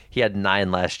yeah, he had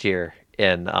 9 last year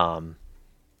in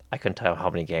I couldn't tell how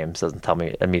many games, doesn't tell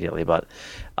me immediately, but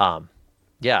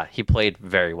yeah, he played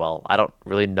very well. I don't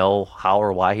really know how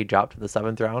or why he dropped to the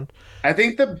 7th round. I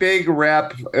think the big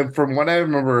rap, from what I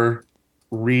remember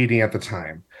reading at the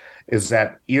time, is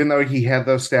that even though he had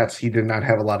those stats, he did not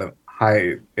have a lot of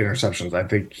high interceptions. I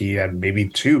think he had maybe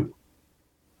 2.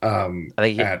 I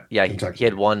think he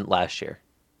had 1 last year.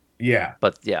 Yeah.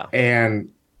 But yeah. And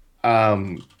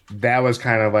that was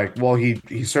kind of like, well,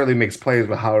 he certainly makes plays,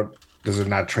 but how does it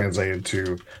not translate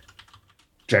into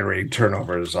generating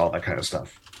turnovers, all that kind of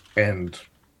stuff? And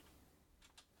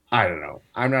I don't know.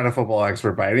 I'm not a football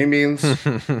expert by any means,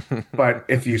 but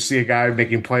if you see a guy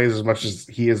making plays as much as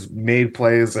he has made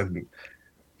plays, and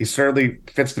he certainly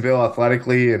fits the bill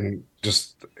athletically, and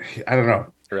just, I don't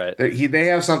know. Right. They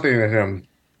have something in him.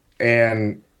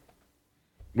 And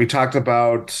we talked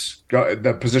about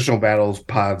the positional battles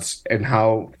pods and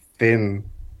how thin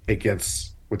it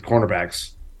gets with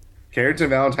cornerbacks. Carrington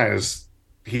Valentine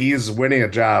he's winning a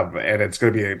job, and it's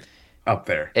going to be up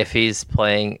there. If he's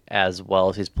playing as well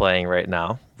as he's playing right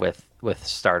now with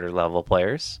starter level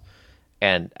players,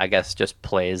 and I guess just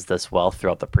plays this well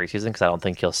throughout the preseason, because I don't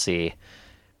think you'll see,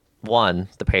 one,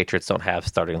 the Patriots don't have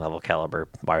starting level caliber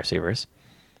wide receivers.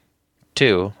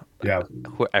 2,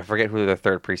 I forget who their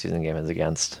 3rd preseason game is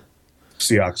against.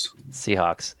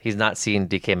 Seahawks. He's not seen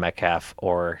DK Metcalf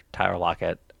or Tyler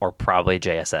Lockett or probably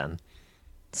JSN.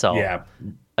 So yeah,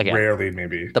 again, rarely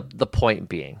maybe. The point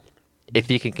being, if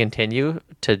he can continue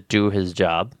to do his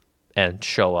job and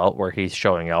show out where he's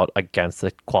showing out against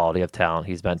the quality of talent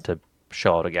he's meant to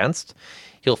show out against,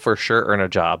 he'll for sure earn a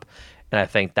job. And I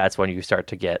think that's when you start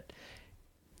to get,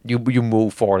 you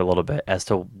move forward a little bit as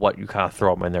to what you kind of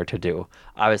throw him in there to do.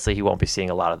 Obviously, he won't be seeing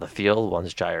a lot of the field.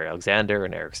 One's Jair Alexander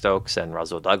and Eric Stokes and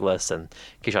Russell Douglas and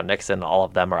Keyshawn Nixon. All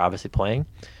of them are obviously playing.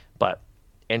 But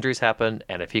injuries happen,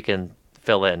 and if he can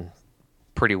fill in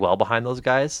pretty well behind those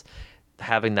guys,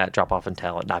 having that drop-off in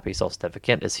talent not be so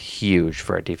significant is huge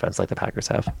for a defense like the Packers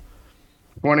have.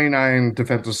 29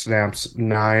 defensive snaps,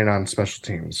 9 on special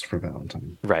teams for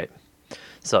Valentine. Right.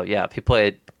 So, yeah, he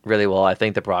played really well. I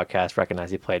think the broadcast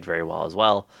recognized he played very well as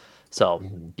well. So,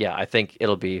 yeah, I think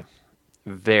it'll be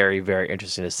very, very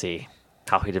interesting to see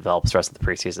how he develops the rest of the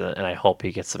preseason, and I hope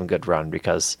he gets some good run,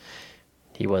 because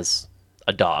he was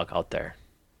a dog out there.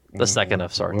 The second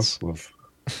of sorts.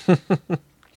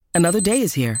 Another day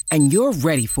is here, and you're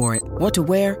ready for it. What to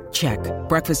wear? Check.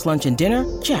 Breakfast, lunch, and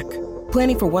dinner? Check.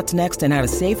 Planning for what's next and how to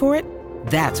save for it?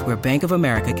 That's where Bank of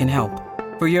America can help.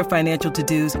 For your financial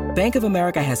to-dos, Bank of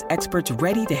America has experts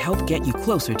ready to help get you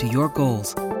closer to your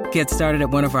goals. Get started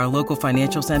at one of our local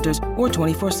financial centers or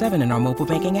 24/7 in our mobile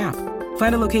banking app.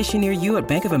 Find a location near you at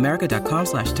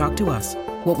bankofamerica.com/talktous.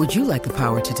 What would you like the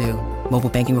power to do? Mobile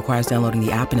banking requires downloading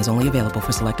the app and is only available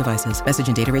for select devices. Message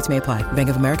and data rates may apply. Bank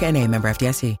of America NA, member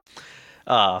FDIC.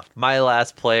 My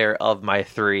last player of my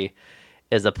 3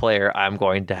 is a player I'm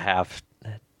going to have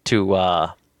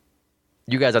to...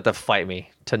 you guys have to fight me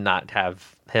to not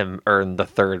have him earn the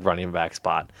 3rd running back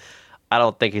spot. I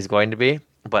don't think he's going to be,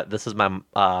 but this is my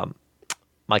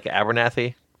Micah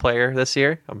Abernathy, player this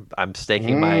year. I'm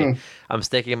staking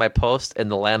my post in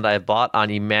the land I bought on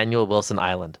Emmanuel Wilson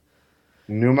Island.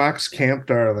 Numox Camp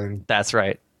Darling. That's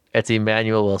right. It's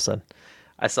Emmanuel Wilson.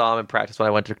 I saw him in practice when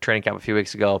I went to training camp a few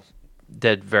weeks ago.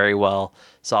 Did very well.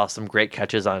 Saw some great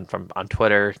catches on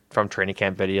Twitter from training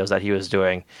camp videos that he was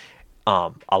doing.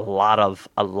 A lot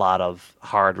of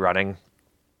hard running.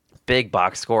 Big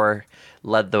box score.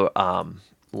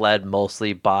 Led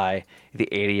mostly by the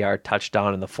 80-yard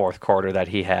touchdown in the fourth quarter that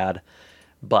he had.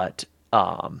 But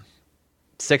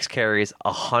 6 carries,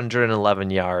 111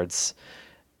 yards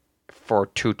for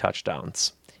 2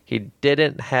 touchdowns. He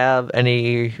didn't have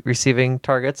any receiving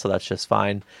targets, so that's just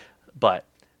fine. But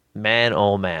man,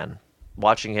 oh man,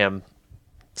 watching him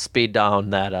speed down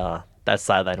that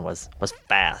sideline was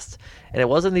fast. And it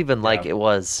wasn't even like it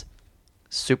was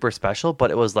super special,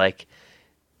 but it was like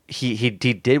he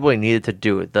did what he needed to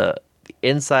do. The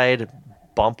inside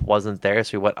bump wasn't there,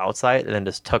 so he went outside and then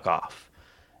just took off.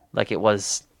 Like it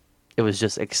was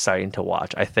just exciting to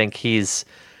watch. I think he's,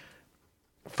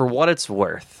 for what it's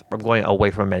worth, I'm going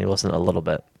away from Emmanuel Wilson a little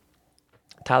bit.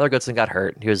 Tyler Goodson got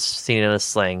hurt. He was seen in a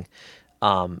sling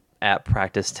at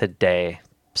practice today,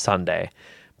 Sunday.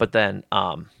 But then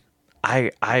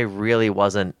I really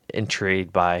wasn't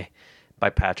intrigued by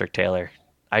Patrick Taylor.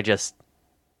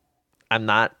 I'm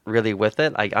not really with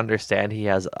it. I understand he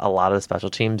has a lot of special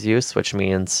teams use, which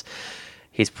means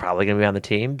he's probably going to be on the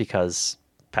team because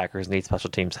Packers need special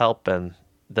teams help and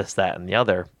this, that, and the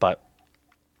other. But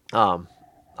I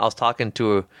was talking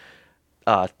to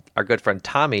our good friend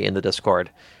Tommy in the Discord,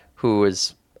 who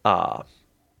was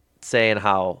saying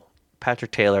how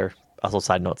Patrick Taylor, also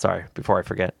side note, sorry, before I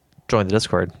forget, join the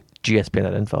Discord,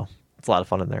 GSPN.info. It's a lot of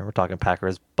fun in there. We're talking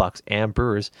Packers, Bucks, and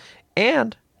Brewers,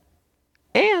 and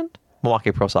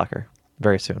Milwaukee Pro Soccer.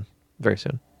 Very soon. Very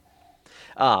soon.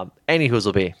 Any who's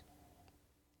will be.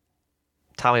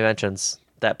 Tommy mentions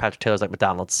that Patrick Taylor's like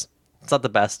McDonald's. It's not the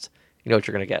best. You know what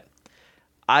you're going to get.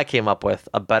 I came up with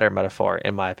a better metaphor,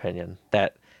 in my opinion,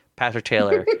 that Patrick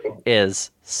Taylor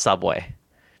is Subway.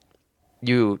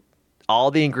 All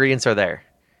the ingredients are there.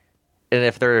 And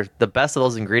if they're the best of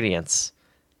those ingredients,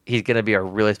 he's going to be a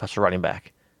really special running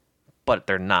back. But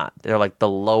they're not. They're like the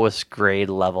lowest grade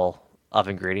level of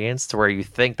ingredients to where you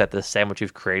think that the sandwich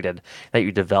you've created, that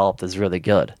you developed, is really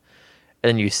good. And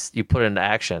then you put it into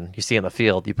action. You see it in the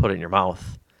field. You put it in your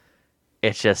mouth.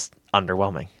 It's just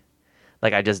underwhelming.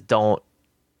 Like, I just don't...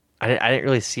 I didn't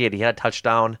really see it. He had a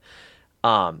touchdown,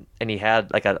 and he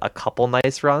had like a couple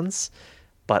nice runs.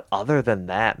 But other than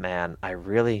that, man, I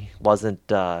really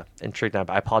wasn't intrigued.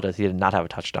 I apologize. He did not have a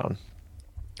touchdown.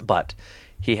 But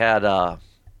he had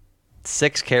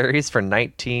 6 carries for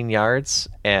 19 yards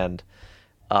and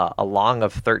a long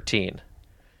of 13.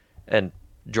 And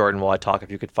Jordan, while I talk,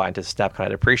 if you could find his snap count,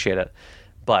 I'd appreciate it.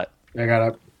 But I got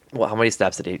it. Well, how many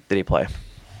snaps did he play?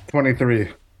 23.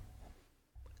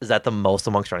 Is that the most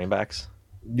amongst running backs?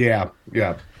 Yeah,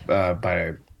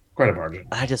 by quite a margin.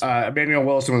 Emmanuel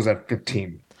Wilson was at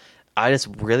 15. I just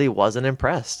really wasn't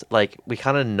impressed. Like, we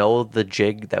kind of know the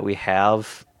jig that we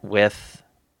have with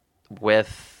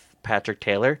Patrick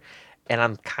Taylor, and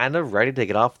I'm kind of ready to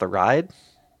get off the ride.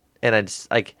 And I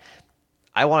just, like,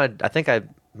 I think I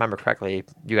remember correctly,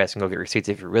 you guys can go get receipts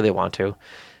if you really want to.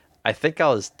 I think I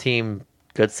was team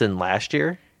Goodson last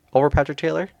year over Patrick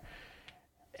Taylor.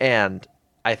 And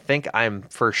I think I'm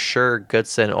for sure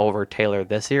Goodson over Taylor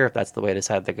this year, if that's the way I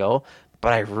decide to go.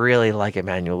 But I really like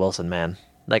Emmanuel Wilson, man.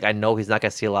 Like, I know he's not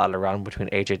going to see a lot around between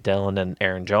A.J. Dillon and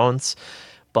Aaron Jones,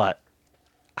 but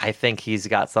I think he's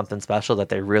got something special that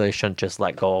they really shouldn't just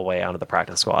let go away onto the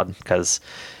practice squad. Because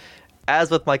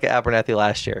as with Micah Abernathy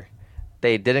last year,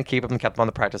 they didn't keep him and kept him on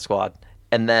the practice squad,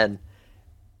 and then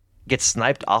get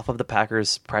sniped off of the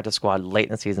Packers practice squad late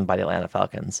in the season by the Atlanta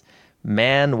Falcons.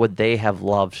 Man, would they have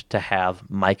loved to have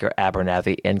Micah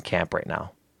Abernathy in camp right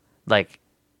now. Like,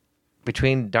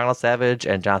 between Darnell Savage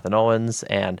and Jonathan Owens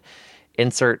and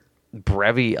insert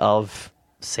brevy of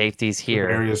safeties here.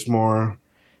 Darius Moore.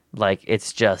 Like,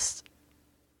 it's just,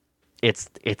 it's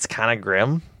kind of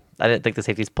grim. I didn't think the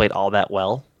safeties played all that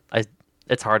well.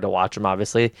 It's hard to watch them,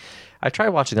 obviously. I tried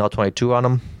watching the All-22 on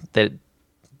them. They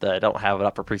don't have it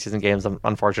up for preseason games,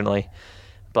 unfortunately.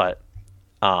 But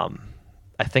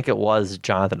I think it was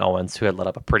Jonathan Owens who had let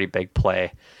up a pretty big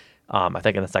play, I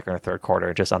think in the second or third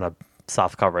quarter, just on a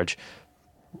soft coverage.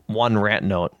 One rant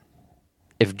note: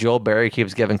 if Joel Berry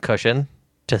keeps giving cushion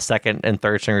to second and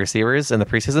third string receivers in the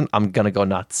preseason, I'm going to go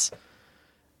nuts.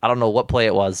 I don't know what play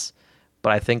it was,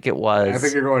 but I think it was... I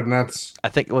think you're going nuts. I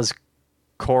think it was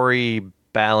Corey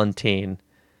Ballantine,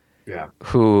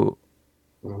 who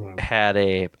had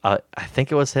I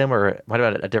think it was him, or it might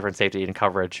have been a different safety in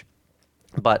coverage,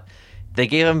 But they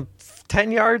gave him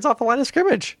 10 yards off the line of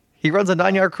scrimmage. He runs a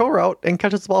 9-yard curl route and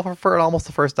catches the ball for almost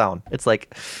a first down. It's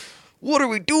like, what are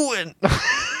we doing?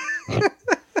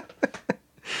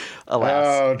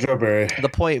 Alas. Oh, Joe Barry. The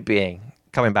point being,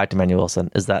 coming back to Emmanuel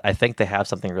Wilson, is that I think they have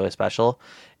something really special.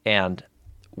 And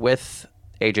with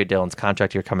A.J. Dillon's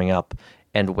contract year coming up,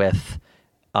 and with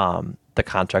the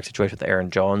contract situation with Aaron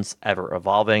Jones ever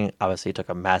evolving, obviously he took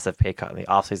a massive pay cut in the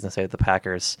offseason to save the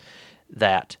Packers,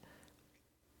 that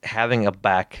having a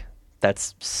back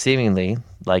that's seemingly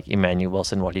like Emmanuel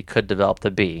Wilson, what he could develop to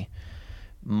be,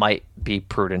 might be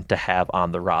prudent to have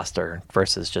on the roster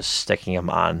versus just sticking him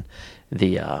on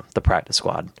the practice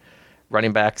squad.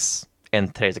 Running backs in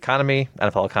today's economy,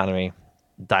 NFL economy,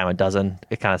 dime a dozen.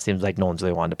 It kind of seems like no one's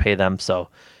really wanted to pay them. So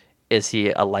is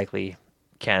he a likely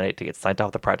candidate to get signed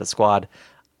off the practice squad?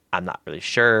 I'm not really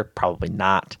sure. Probably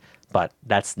not. But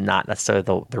that's not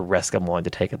necessarily the risk I'm willing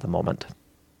to take at the moment.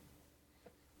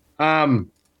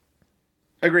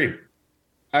 Agreed.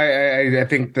 I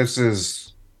think this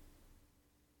is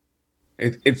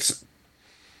it's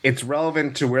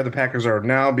relevant to where the Packers are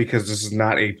now because this is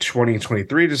not a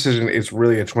 2023 decision. It's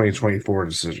really a 2024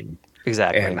 decision.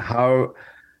 Exactly. And how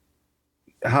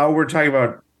we're talking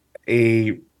about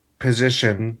a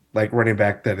position like running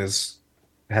back that it's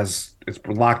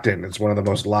locked in. It's one of the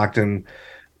most locked in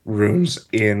rooms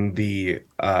in the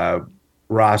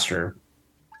roster.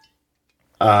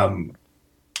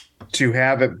 To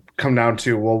have it come down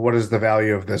to, well, what is the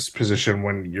value of this position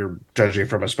when you're judging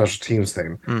from a special teams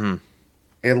thing? Mm-hmm.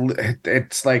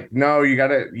 It's like, no, you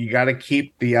gotta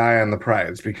keep the eye on the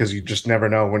prize because you just never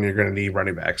know when you're going to need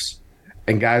running backs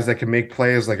and guys that can make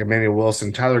plays like Emmanuel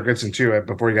Wilson, Tyler Goodson too.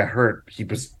 Before he got hurt, he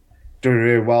was doing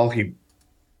really well. He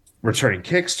returning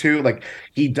kicks too. Like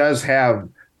he does have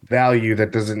value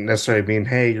that doesn't necessarily mean,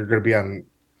 hey, you're going to be on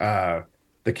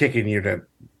the kicking unit.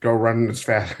 Go run as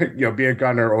fast, be a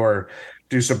gunner or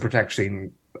do some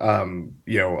protection, on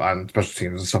special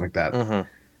teams and stuff like that. Mm-hmm. Exactly.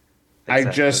 I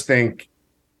just think,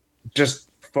 just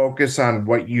focus on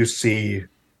what you see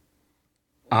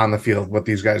on the field, what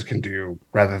these guys can do,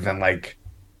 rather than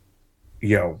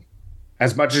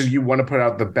as much as you want to put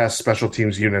out the best special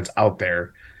teams units out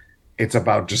there, it's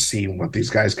about just seeing what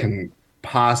these guys can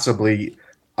possibly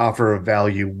offer of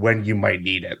value when you might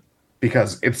need it,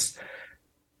 because it's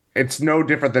no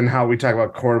different than how we talk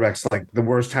about quarterbacks. Like the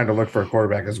worst time to look for a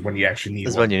quarterback is when you actually need one.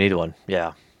 Is when you need one.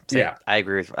 Yeah. Yeah. I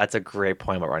agree with that's a great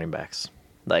point about running backs.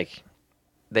 Like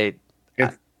go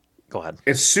ahead.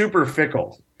 It's super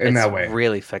fickle in that way. It's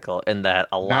really fickle in that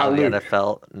a lot of the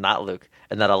NFL, not Luke,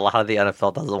 and that a lot of the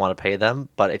NFL doesn't want to pay them.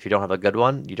 But if you don't have a good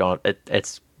one, you don't.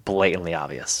 It's blatantly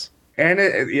obvious. And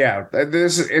it's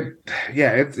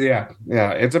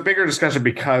a bigger discussion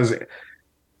because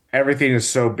everything is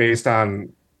so based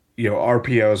on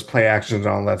RPOs, play actions,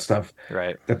 and all that stuff.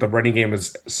 Right. That the running game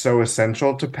is so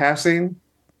essential to passing.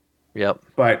 Yep.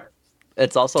 But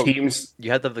it's also teams. You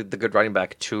have the good running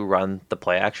back to run the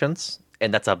play actions,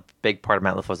 and that's a big part of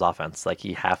Matt LaFleur's offense. Like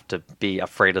you have to be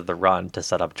afraid of the run to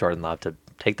set up Jordan Love to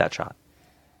take that shot.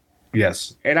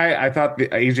 Yes, and I thought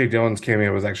the A.J. Dillon's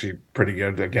cameo was actually pretty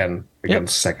good again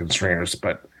against second stringers,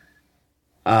 but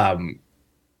I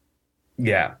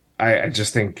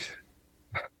just think.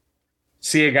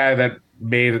 See a guy that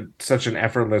made such an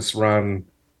effortless run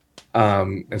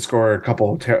and score a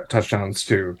couple touchdowns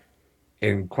too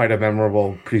in quite a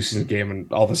memorable preseason game,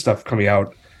 and all the stuff coming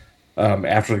out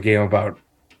after the game about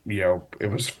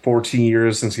it was 14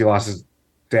 years since he lost his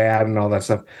dad and all that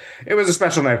stuff. It was a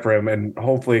special night for him, and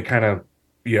hopefully kind of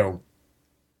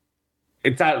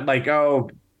it's not like, oh,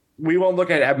 we won't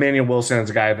look at Emmanuel Wilson as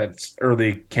a guy that's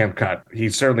early camp cut. He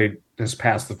certainly has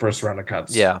passed the first round of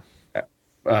cuts. Yeah.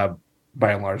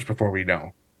 By and large, before we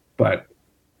know. But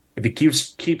if he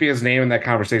keeps keeping his name in that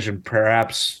conversation,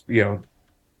 perhaps,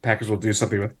 Packers will do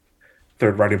something with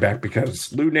third running back,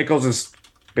 because Lou Nichols has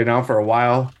been out for a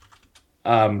while.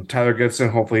 Tyler Goodson,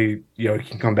 hopefully, he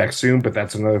can come back soon, but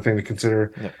that's another thing to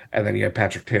consider. Yep. And then you have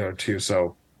Patrick Taylor too.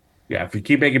 So yeah, if you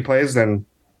keep making plays, then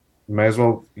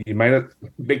you might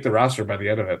make the roster by the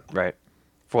end of it. Right.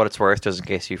 For what it's worth, just in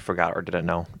case you forgot or didn't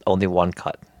know, only one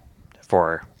cut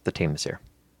for the team this year.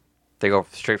 They go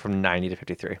straight from 90 to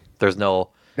 53. There's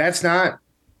no. That's not.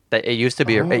 That it used to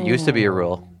be. It used to be a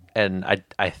rule, and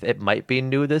it might be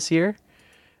new this year.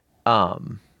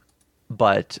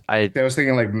 But I was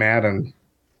thinking like Madden.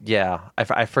 Yeah,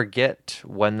 I forget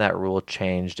when that rule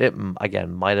changed. It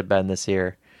again might have been this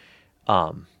year.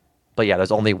 But yeah,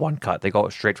 there's only one cut. They go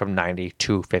straight from 90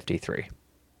 to 53.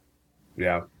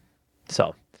 Yeah.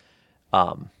 So,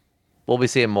 we'll be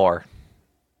seeing more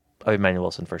of Emmanuel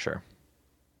Wilson for sure.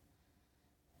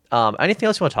 Anything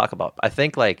else you want to talk about? I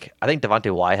think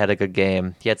Devontae Wyatt had a good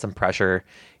game. He had some pressure.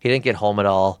 He didn't get home at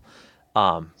all,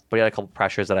 but he had a couple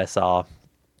pressures that I saw.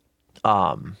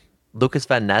 Lucas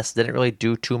Van Ness didn't really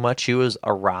do too much. He was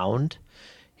around.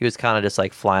 He was kind of just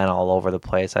like flying all over the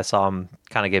place. I saw him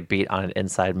kind of get beat on an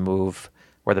inside move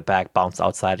where the back bounced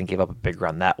outside and gave up a big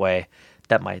run that way.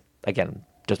 That might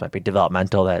be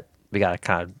developmental, that we got to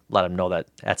kind of let him know that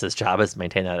that's his job, is to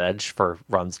maintain that edge for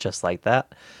runs just like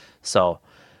that. So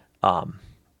I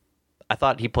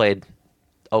thought he played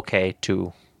okay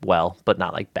to well, but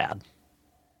not like bad.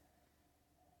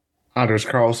 Anders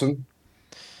Carlson.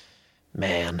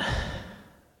 Man.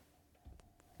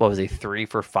 What was he, 3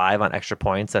 for 5 on extra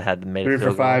points that had made 3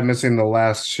 for 5, missing the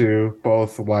last 2,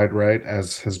 both wide right,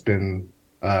 as has been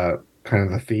kind of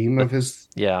the theme of his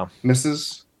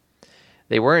misses.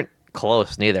 They weren't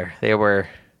close neither. They were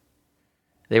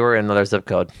in another zip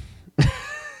code.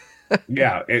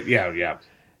 Yeah.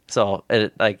 So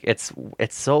it's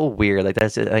so weird. Like I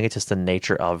think it's just the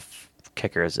nature of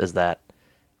kickers, is that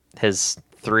his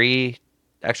 3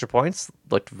 extra points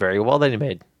looked very well that he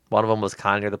made. One of them was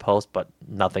kind of near the post, but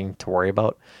nothing to worry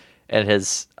about. And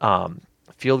his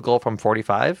field goal from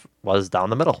 45 was down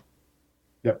the middle.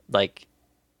 Yep. Like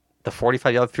the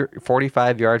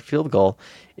 45-yard field goal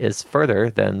is further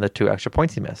than the 2 extra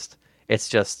points he missed.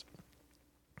 It's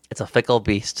a fickle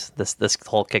beast, this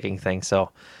whole kicking thing. So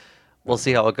we'll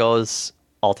see how it goes.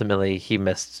 Ultimately, he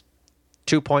missed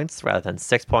 2 points rather than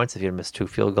 6 points if he had missed 2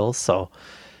 field goals. So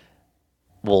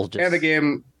we'll just...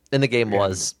 And the game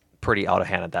was pretty out of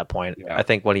hand at that point. Yeah. I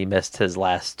think when he missed his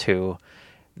last 2,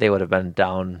 they would have been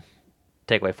down,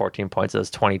 take away 14 points. It was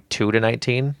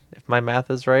 22-19, if my math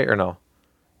is right, or no,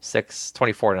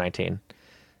 24-19.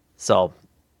 So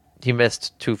he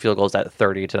missed 2 field goals at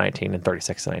 30-19 and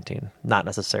 36-19. Not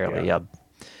necessarily a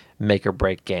make or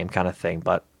break game kind of thing,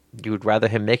 but you would rather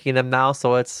him making them now,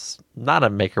 so it's not a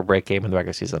make or break game in the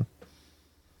regular season.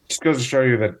 Just goes to show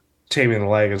you that taming the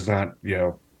leg is not,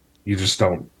 you just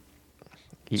don't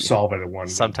solve it at one.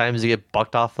 Sometimes you get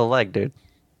bucked off the leg, dude.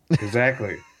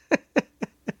 Exactly.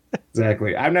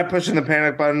 Exactly. I'm not pushing the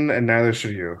panic button, and neither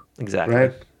should you. Exactly.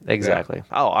 Right? Exactly. Yeah.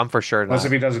 Oh, I'm for sure not. Unless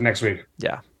if he does it next week.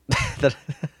 Yeah.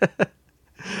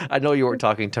 I know you weren't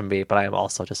talking to me, but I am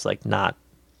also just like not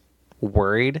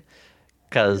worried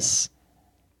because,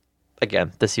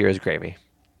 again, this year is gravy.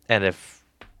 And if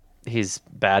he's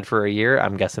bad for a year,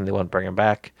 I'm guessing they won't bring him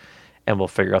back, and we'll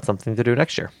figure out something to do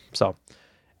next year. So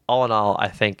all in all, I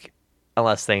think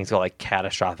unless things go like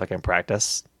catastrophic in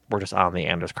practice, we're just on the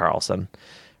Anders Carlson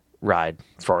ride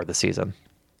for the season,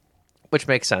 which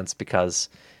makes sense because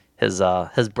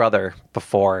his brother,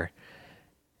 before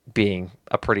being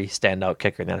a pretty standout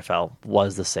kicker in the NFL,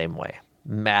 was the same way,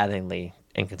 maddeningly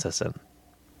inconsistent.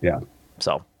 Yeah.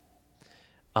 So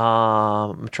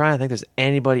I'm trying to think if there's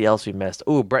anybody else we missed.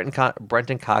 Ooh,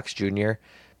 Brenton Cox Jr.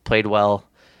 played well.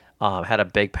 Had a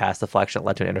big pass deflection that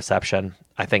led to an interception.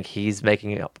 I think he's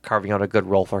carving out a good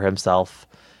role for himself.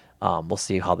 We'll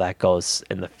see how that goes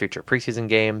in the future preseason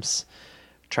games.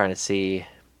 Trying to see.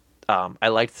 I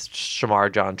liked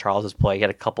Shamar John Charles's play. He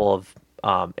had a couple of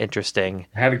interesting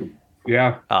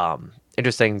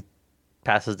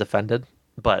passes defended,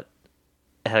 but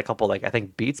it had a couple I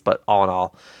think beats. But all in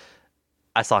all,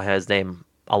 I saw his name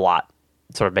a lot,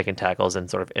 sort of making tackles and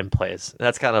sort of in plays. And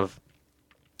that's kind of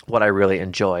what I really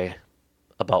enjoy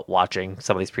about watching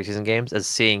some of these preseason games, is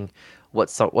seeing what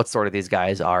sort of these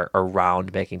guys are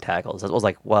around making tackles. It was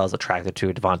I was attracted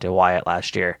to Devontae Wyatt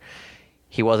last year.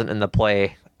 He wasn't in the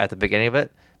play at the beginning of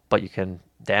it, but you can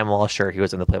damn well sure he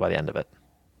was in the play by the end of it.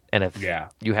 And if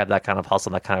you have that kind of hustle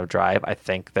and that kind of drive, I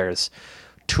think there's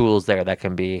tools there that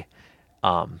can be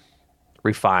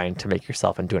refined to make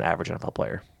yourself into an average NFL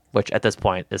player, which at this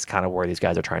point is kind of where these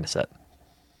guys are trying to sit.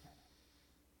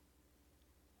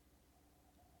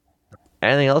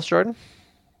 Anything else, Jordan?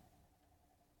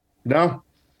 No.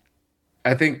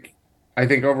 I think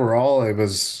overall it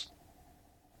was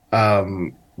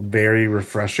very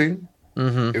refreshing.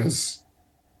 Mm-hmm.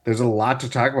 There's a lot to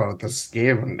talk about with this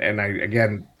game, and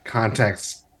again,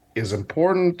 context is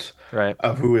important, right,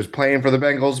 of who is playing for the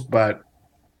Bengals, but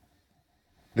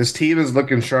this team is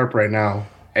looking sharp right now.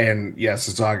 And yes,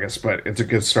 it's August, but it's a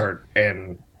good start,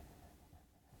 and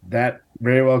that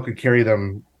very well could carry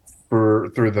them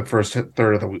through the first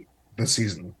third of the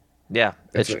season. Yeah,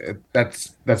 that's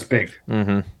big.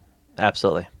 Mm-hmm.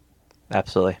 Absolutely.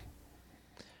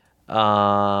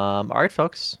 All right,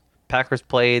 folks. Packers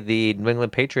play the New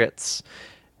England Patriots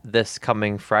this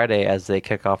coming Friday as they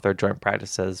kick off their joint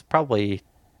practices, probably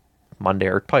Monday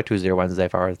or probably Tuesday or Wednesday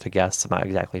if I were to guess. I'm not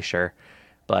exactly sure.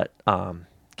 But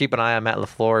keep an eye on Matt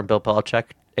LaFleur and Bill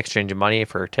Belichick exchanging money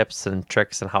for tips and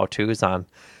tricks and how-tos on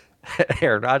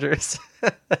Aaron Rodgers.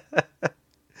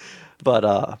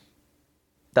 But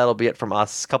that'll be it from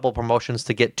us. Couple promotions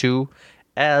to get to.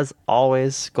 As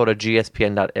always, go to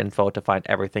gspn.info to find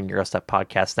everything Eurostep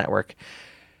Podcast Network.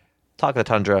 Talk of the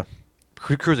Tundra,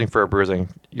 Cruising for a Bruising,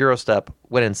 Eurostep,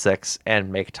 Win in 6,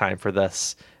 and Make Time for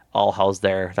This. All housed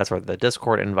there. That's where the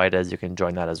Discord invite is. You can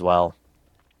join that as well.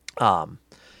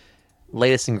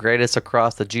 Latest and greatest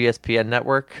across the GSPN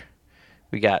network.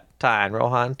 We got Ty and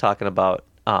Rohan talking about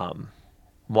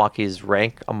Milwaukee's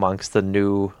rank amongst the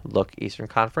new look Eastern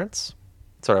Conference.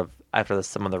 Sort of after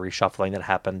some of the reshuffling that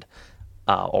happened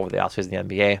over the offseason in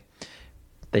the NBA.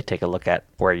 They take a look at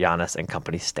where Giannis and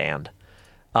company stand.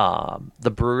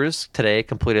 The Brewers today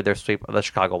completed their sweep of the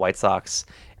Chicago White Sox,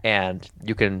 and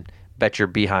you can bet your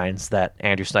behinds that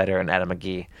Andrew Snyder and Adam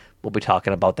McGee will be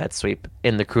talking about that sweep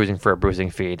in the Cruising for a Bruising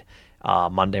feed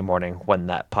Monday morning when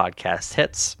that podcast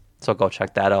hits. So go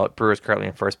check that out. Brewers currently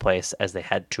in first place as they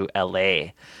head to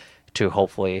LA to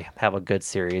hopefully have a good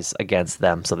series against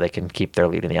them so they can keep their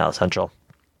lead in the AL Central.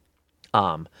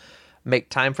 Make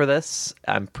Time for This,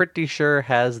 I'm pretty sure,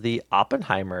 has the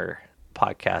Oppenheimer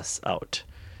podcast out,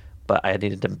 but I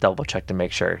needed to double check to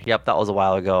make sure. Yep, that was a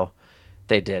while ago.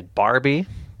 They did Barbie,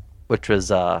 which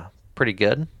was pretty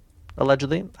good,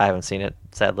 allegedly. I haven't seen it,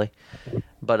 sadly.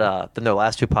 But then their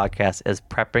last two podcasts is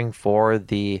prepping for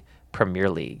the Premier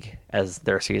League as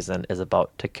their season is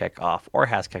about to kick off or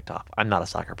has kicked off. I'm not a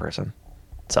soccer person,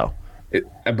 so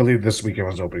I believe this weekend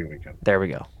was opening weekend. There we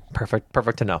go.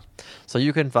 Perfect to know. So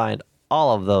you can find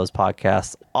all of those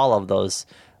podcasts, all of those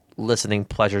listening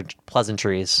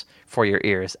pleasantries for your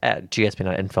ears at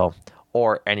gspn.info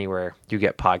or anywhere you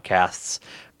get podcasts.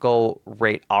 Go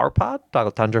rate our pod, Dog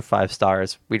of Tundra, 5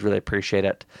 stars. We'd really appreciate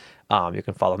it. You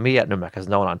can follow me at Numekas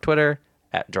Known on Twitter,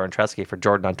 at Jordan Tresky for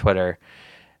Jordan on Twitter.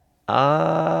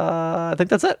 I think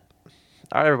that's it.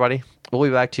 All right, everybody. We'll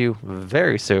be back to you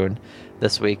very soon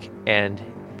this week. And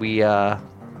we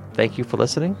thank you for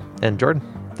listening. And Jordan,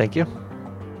 thank you.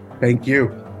 Thank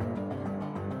you.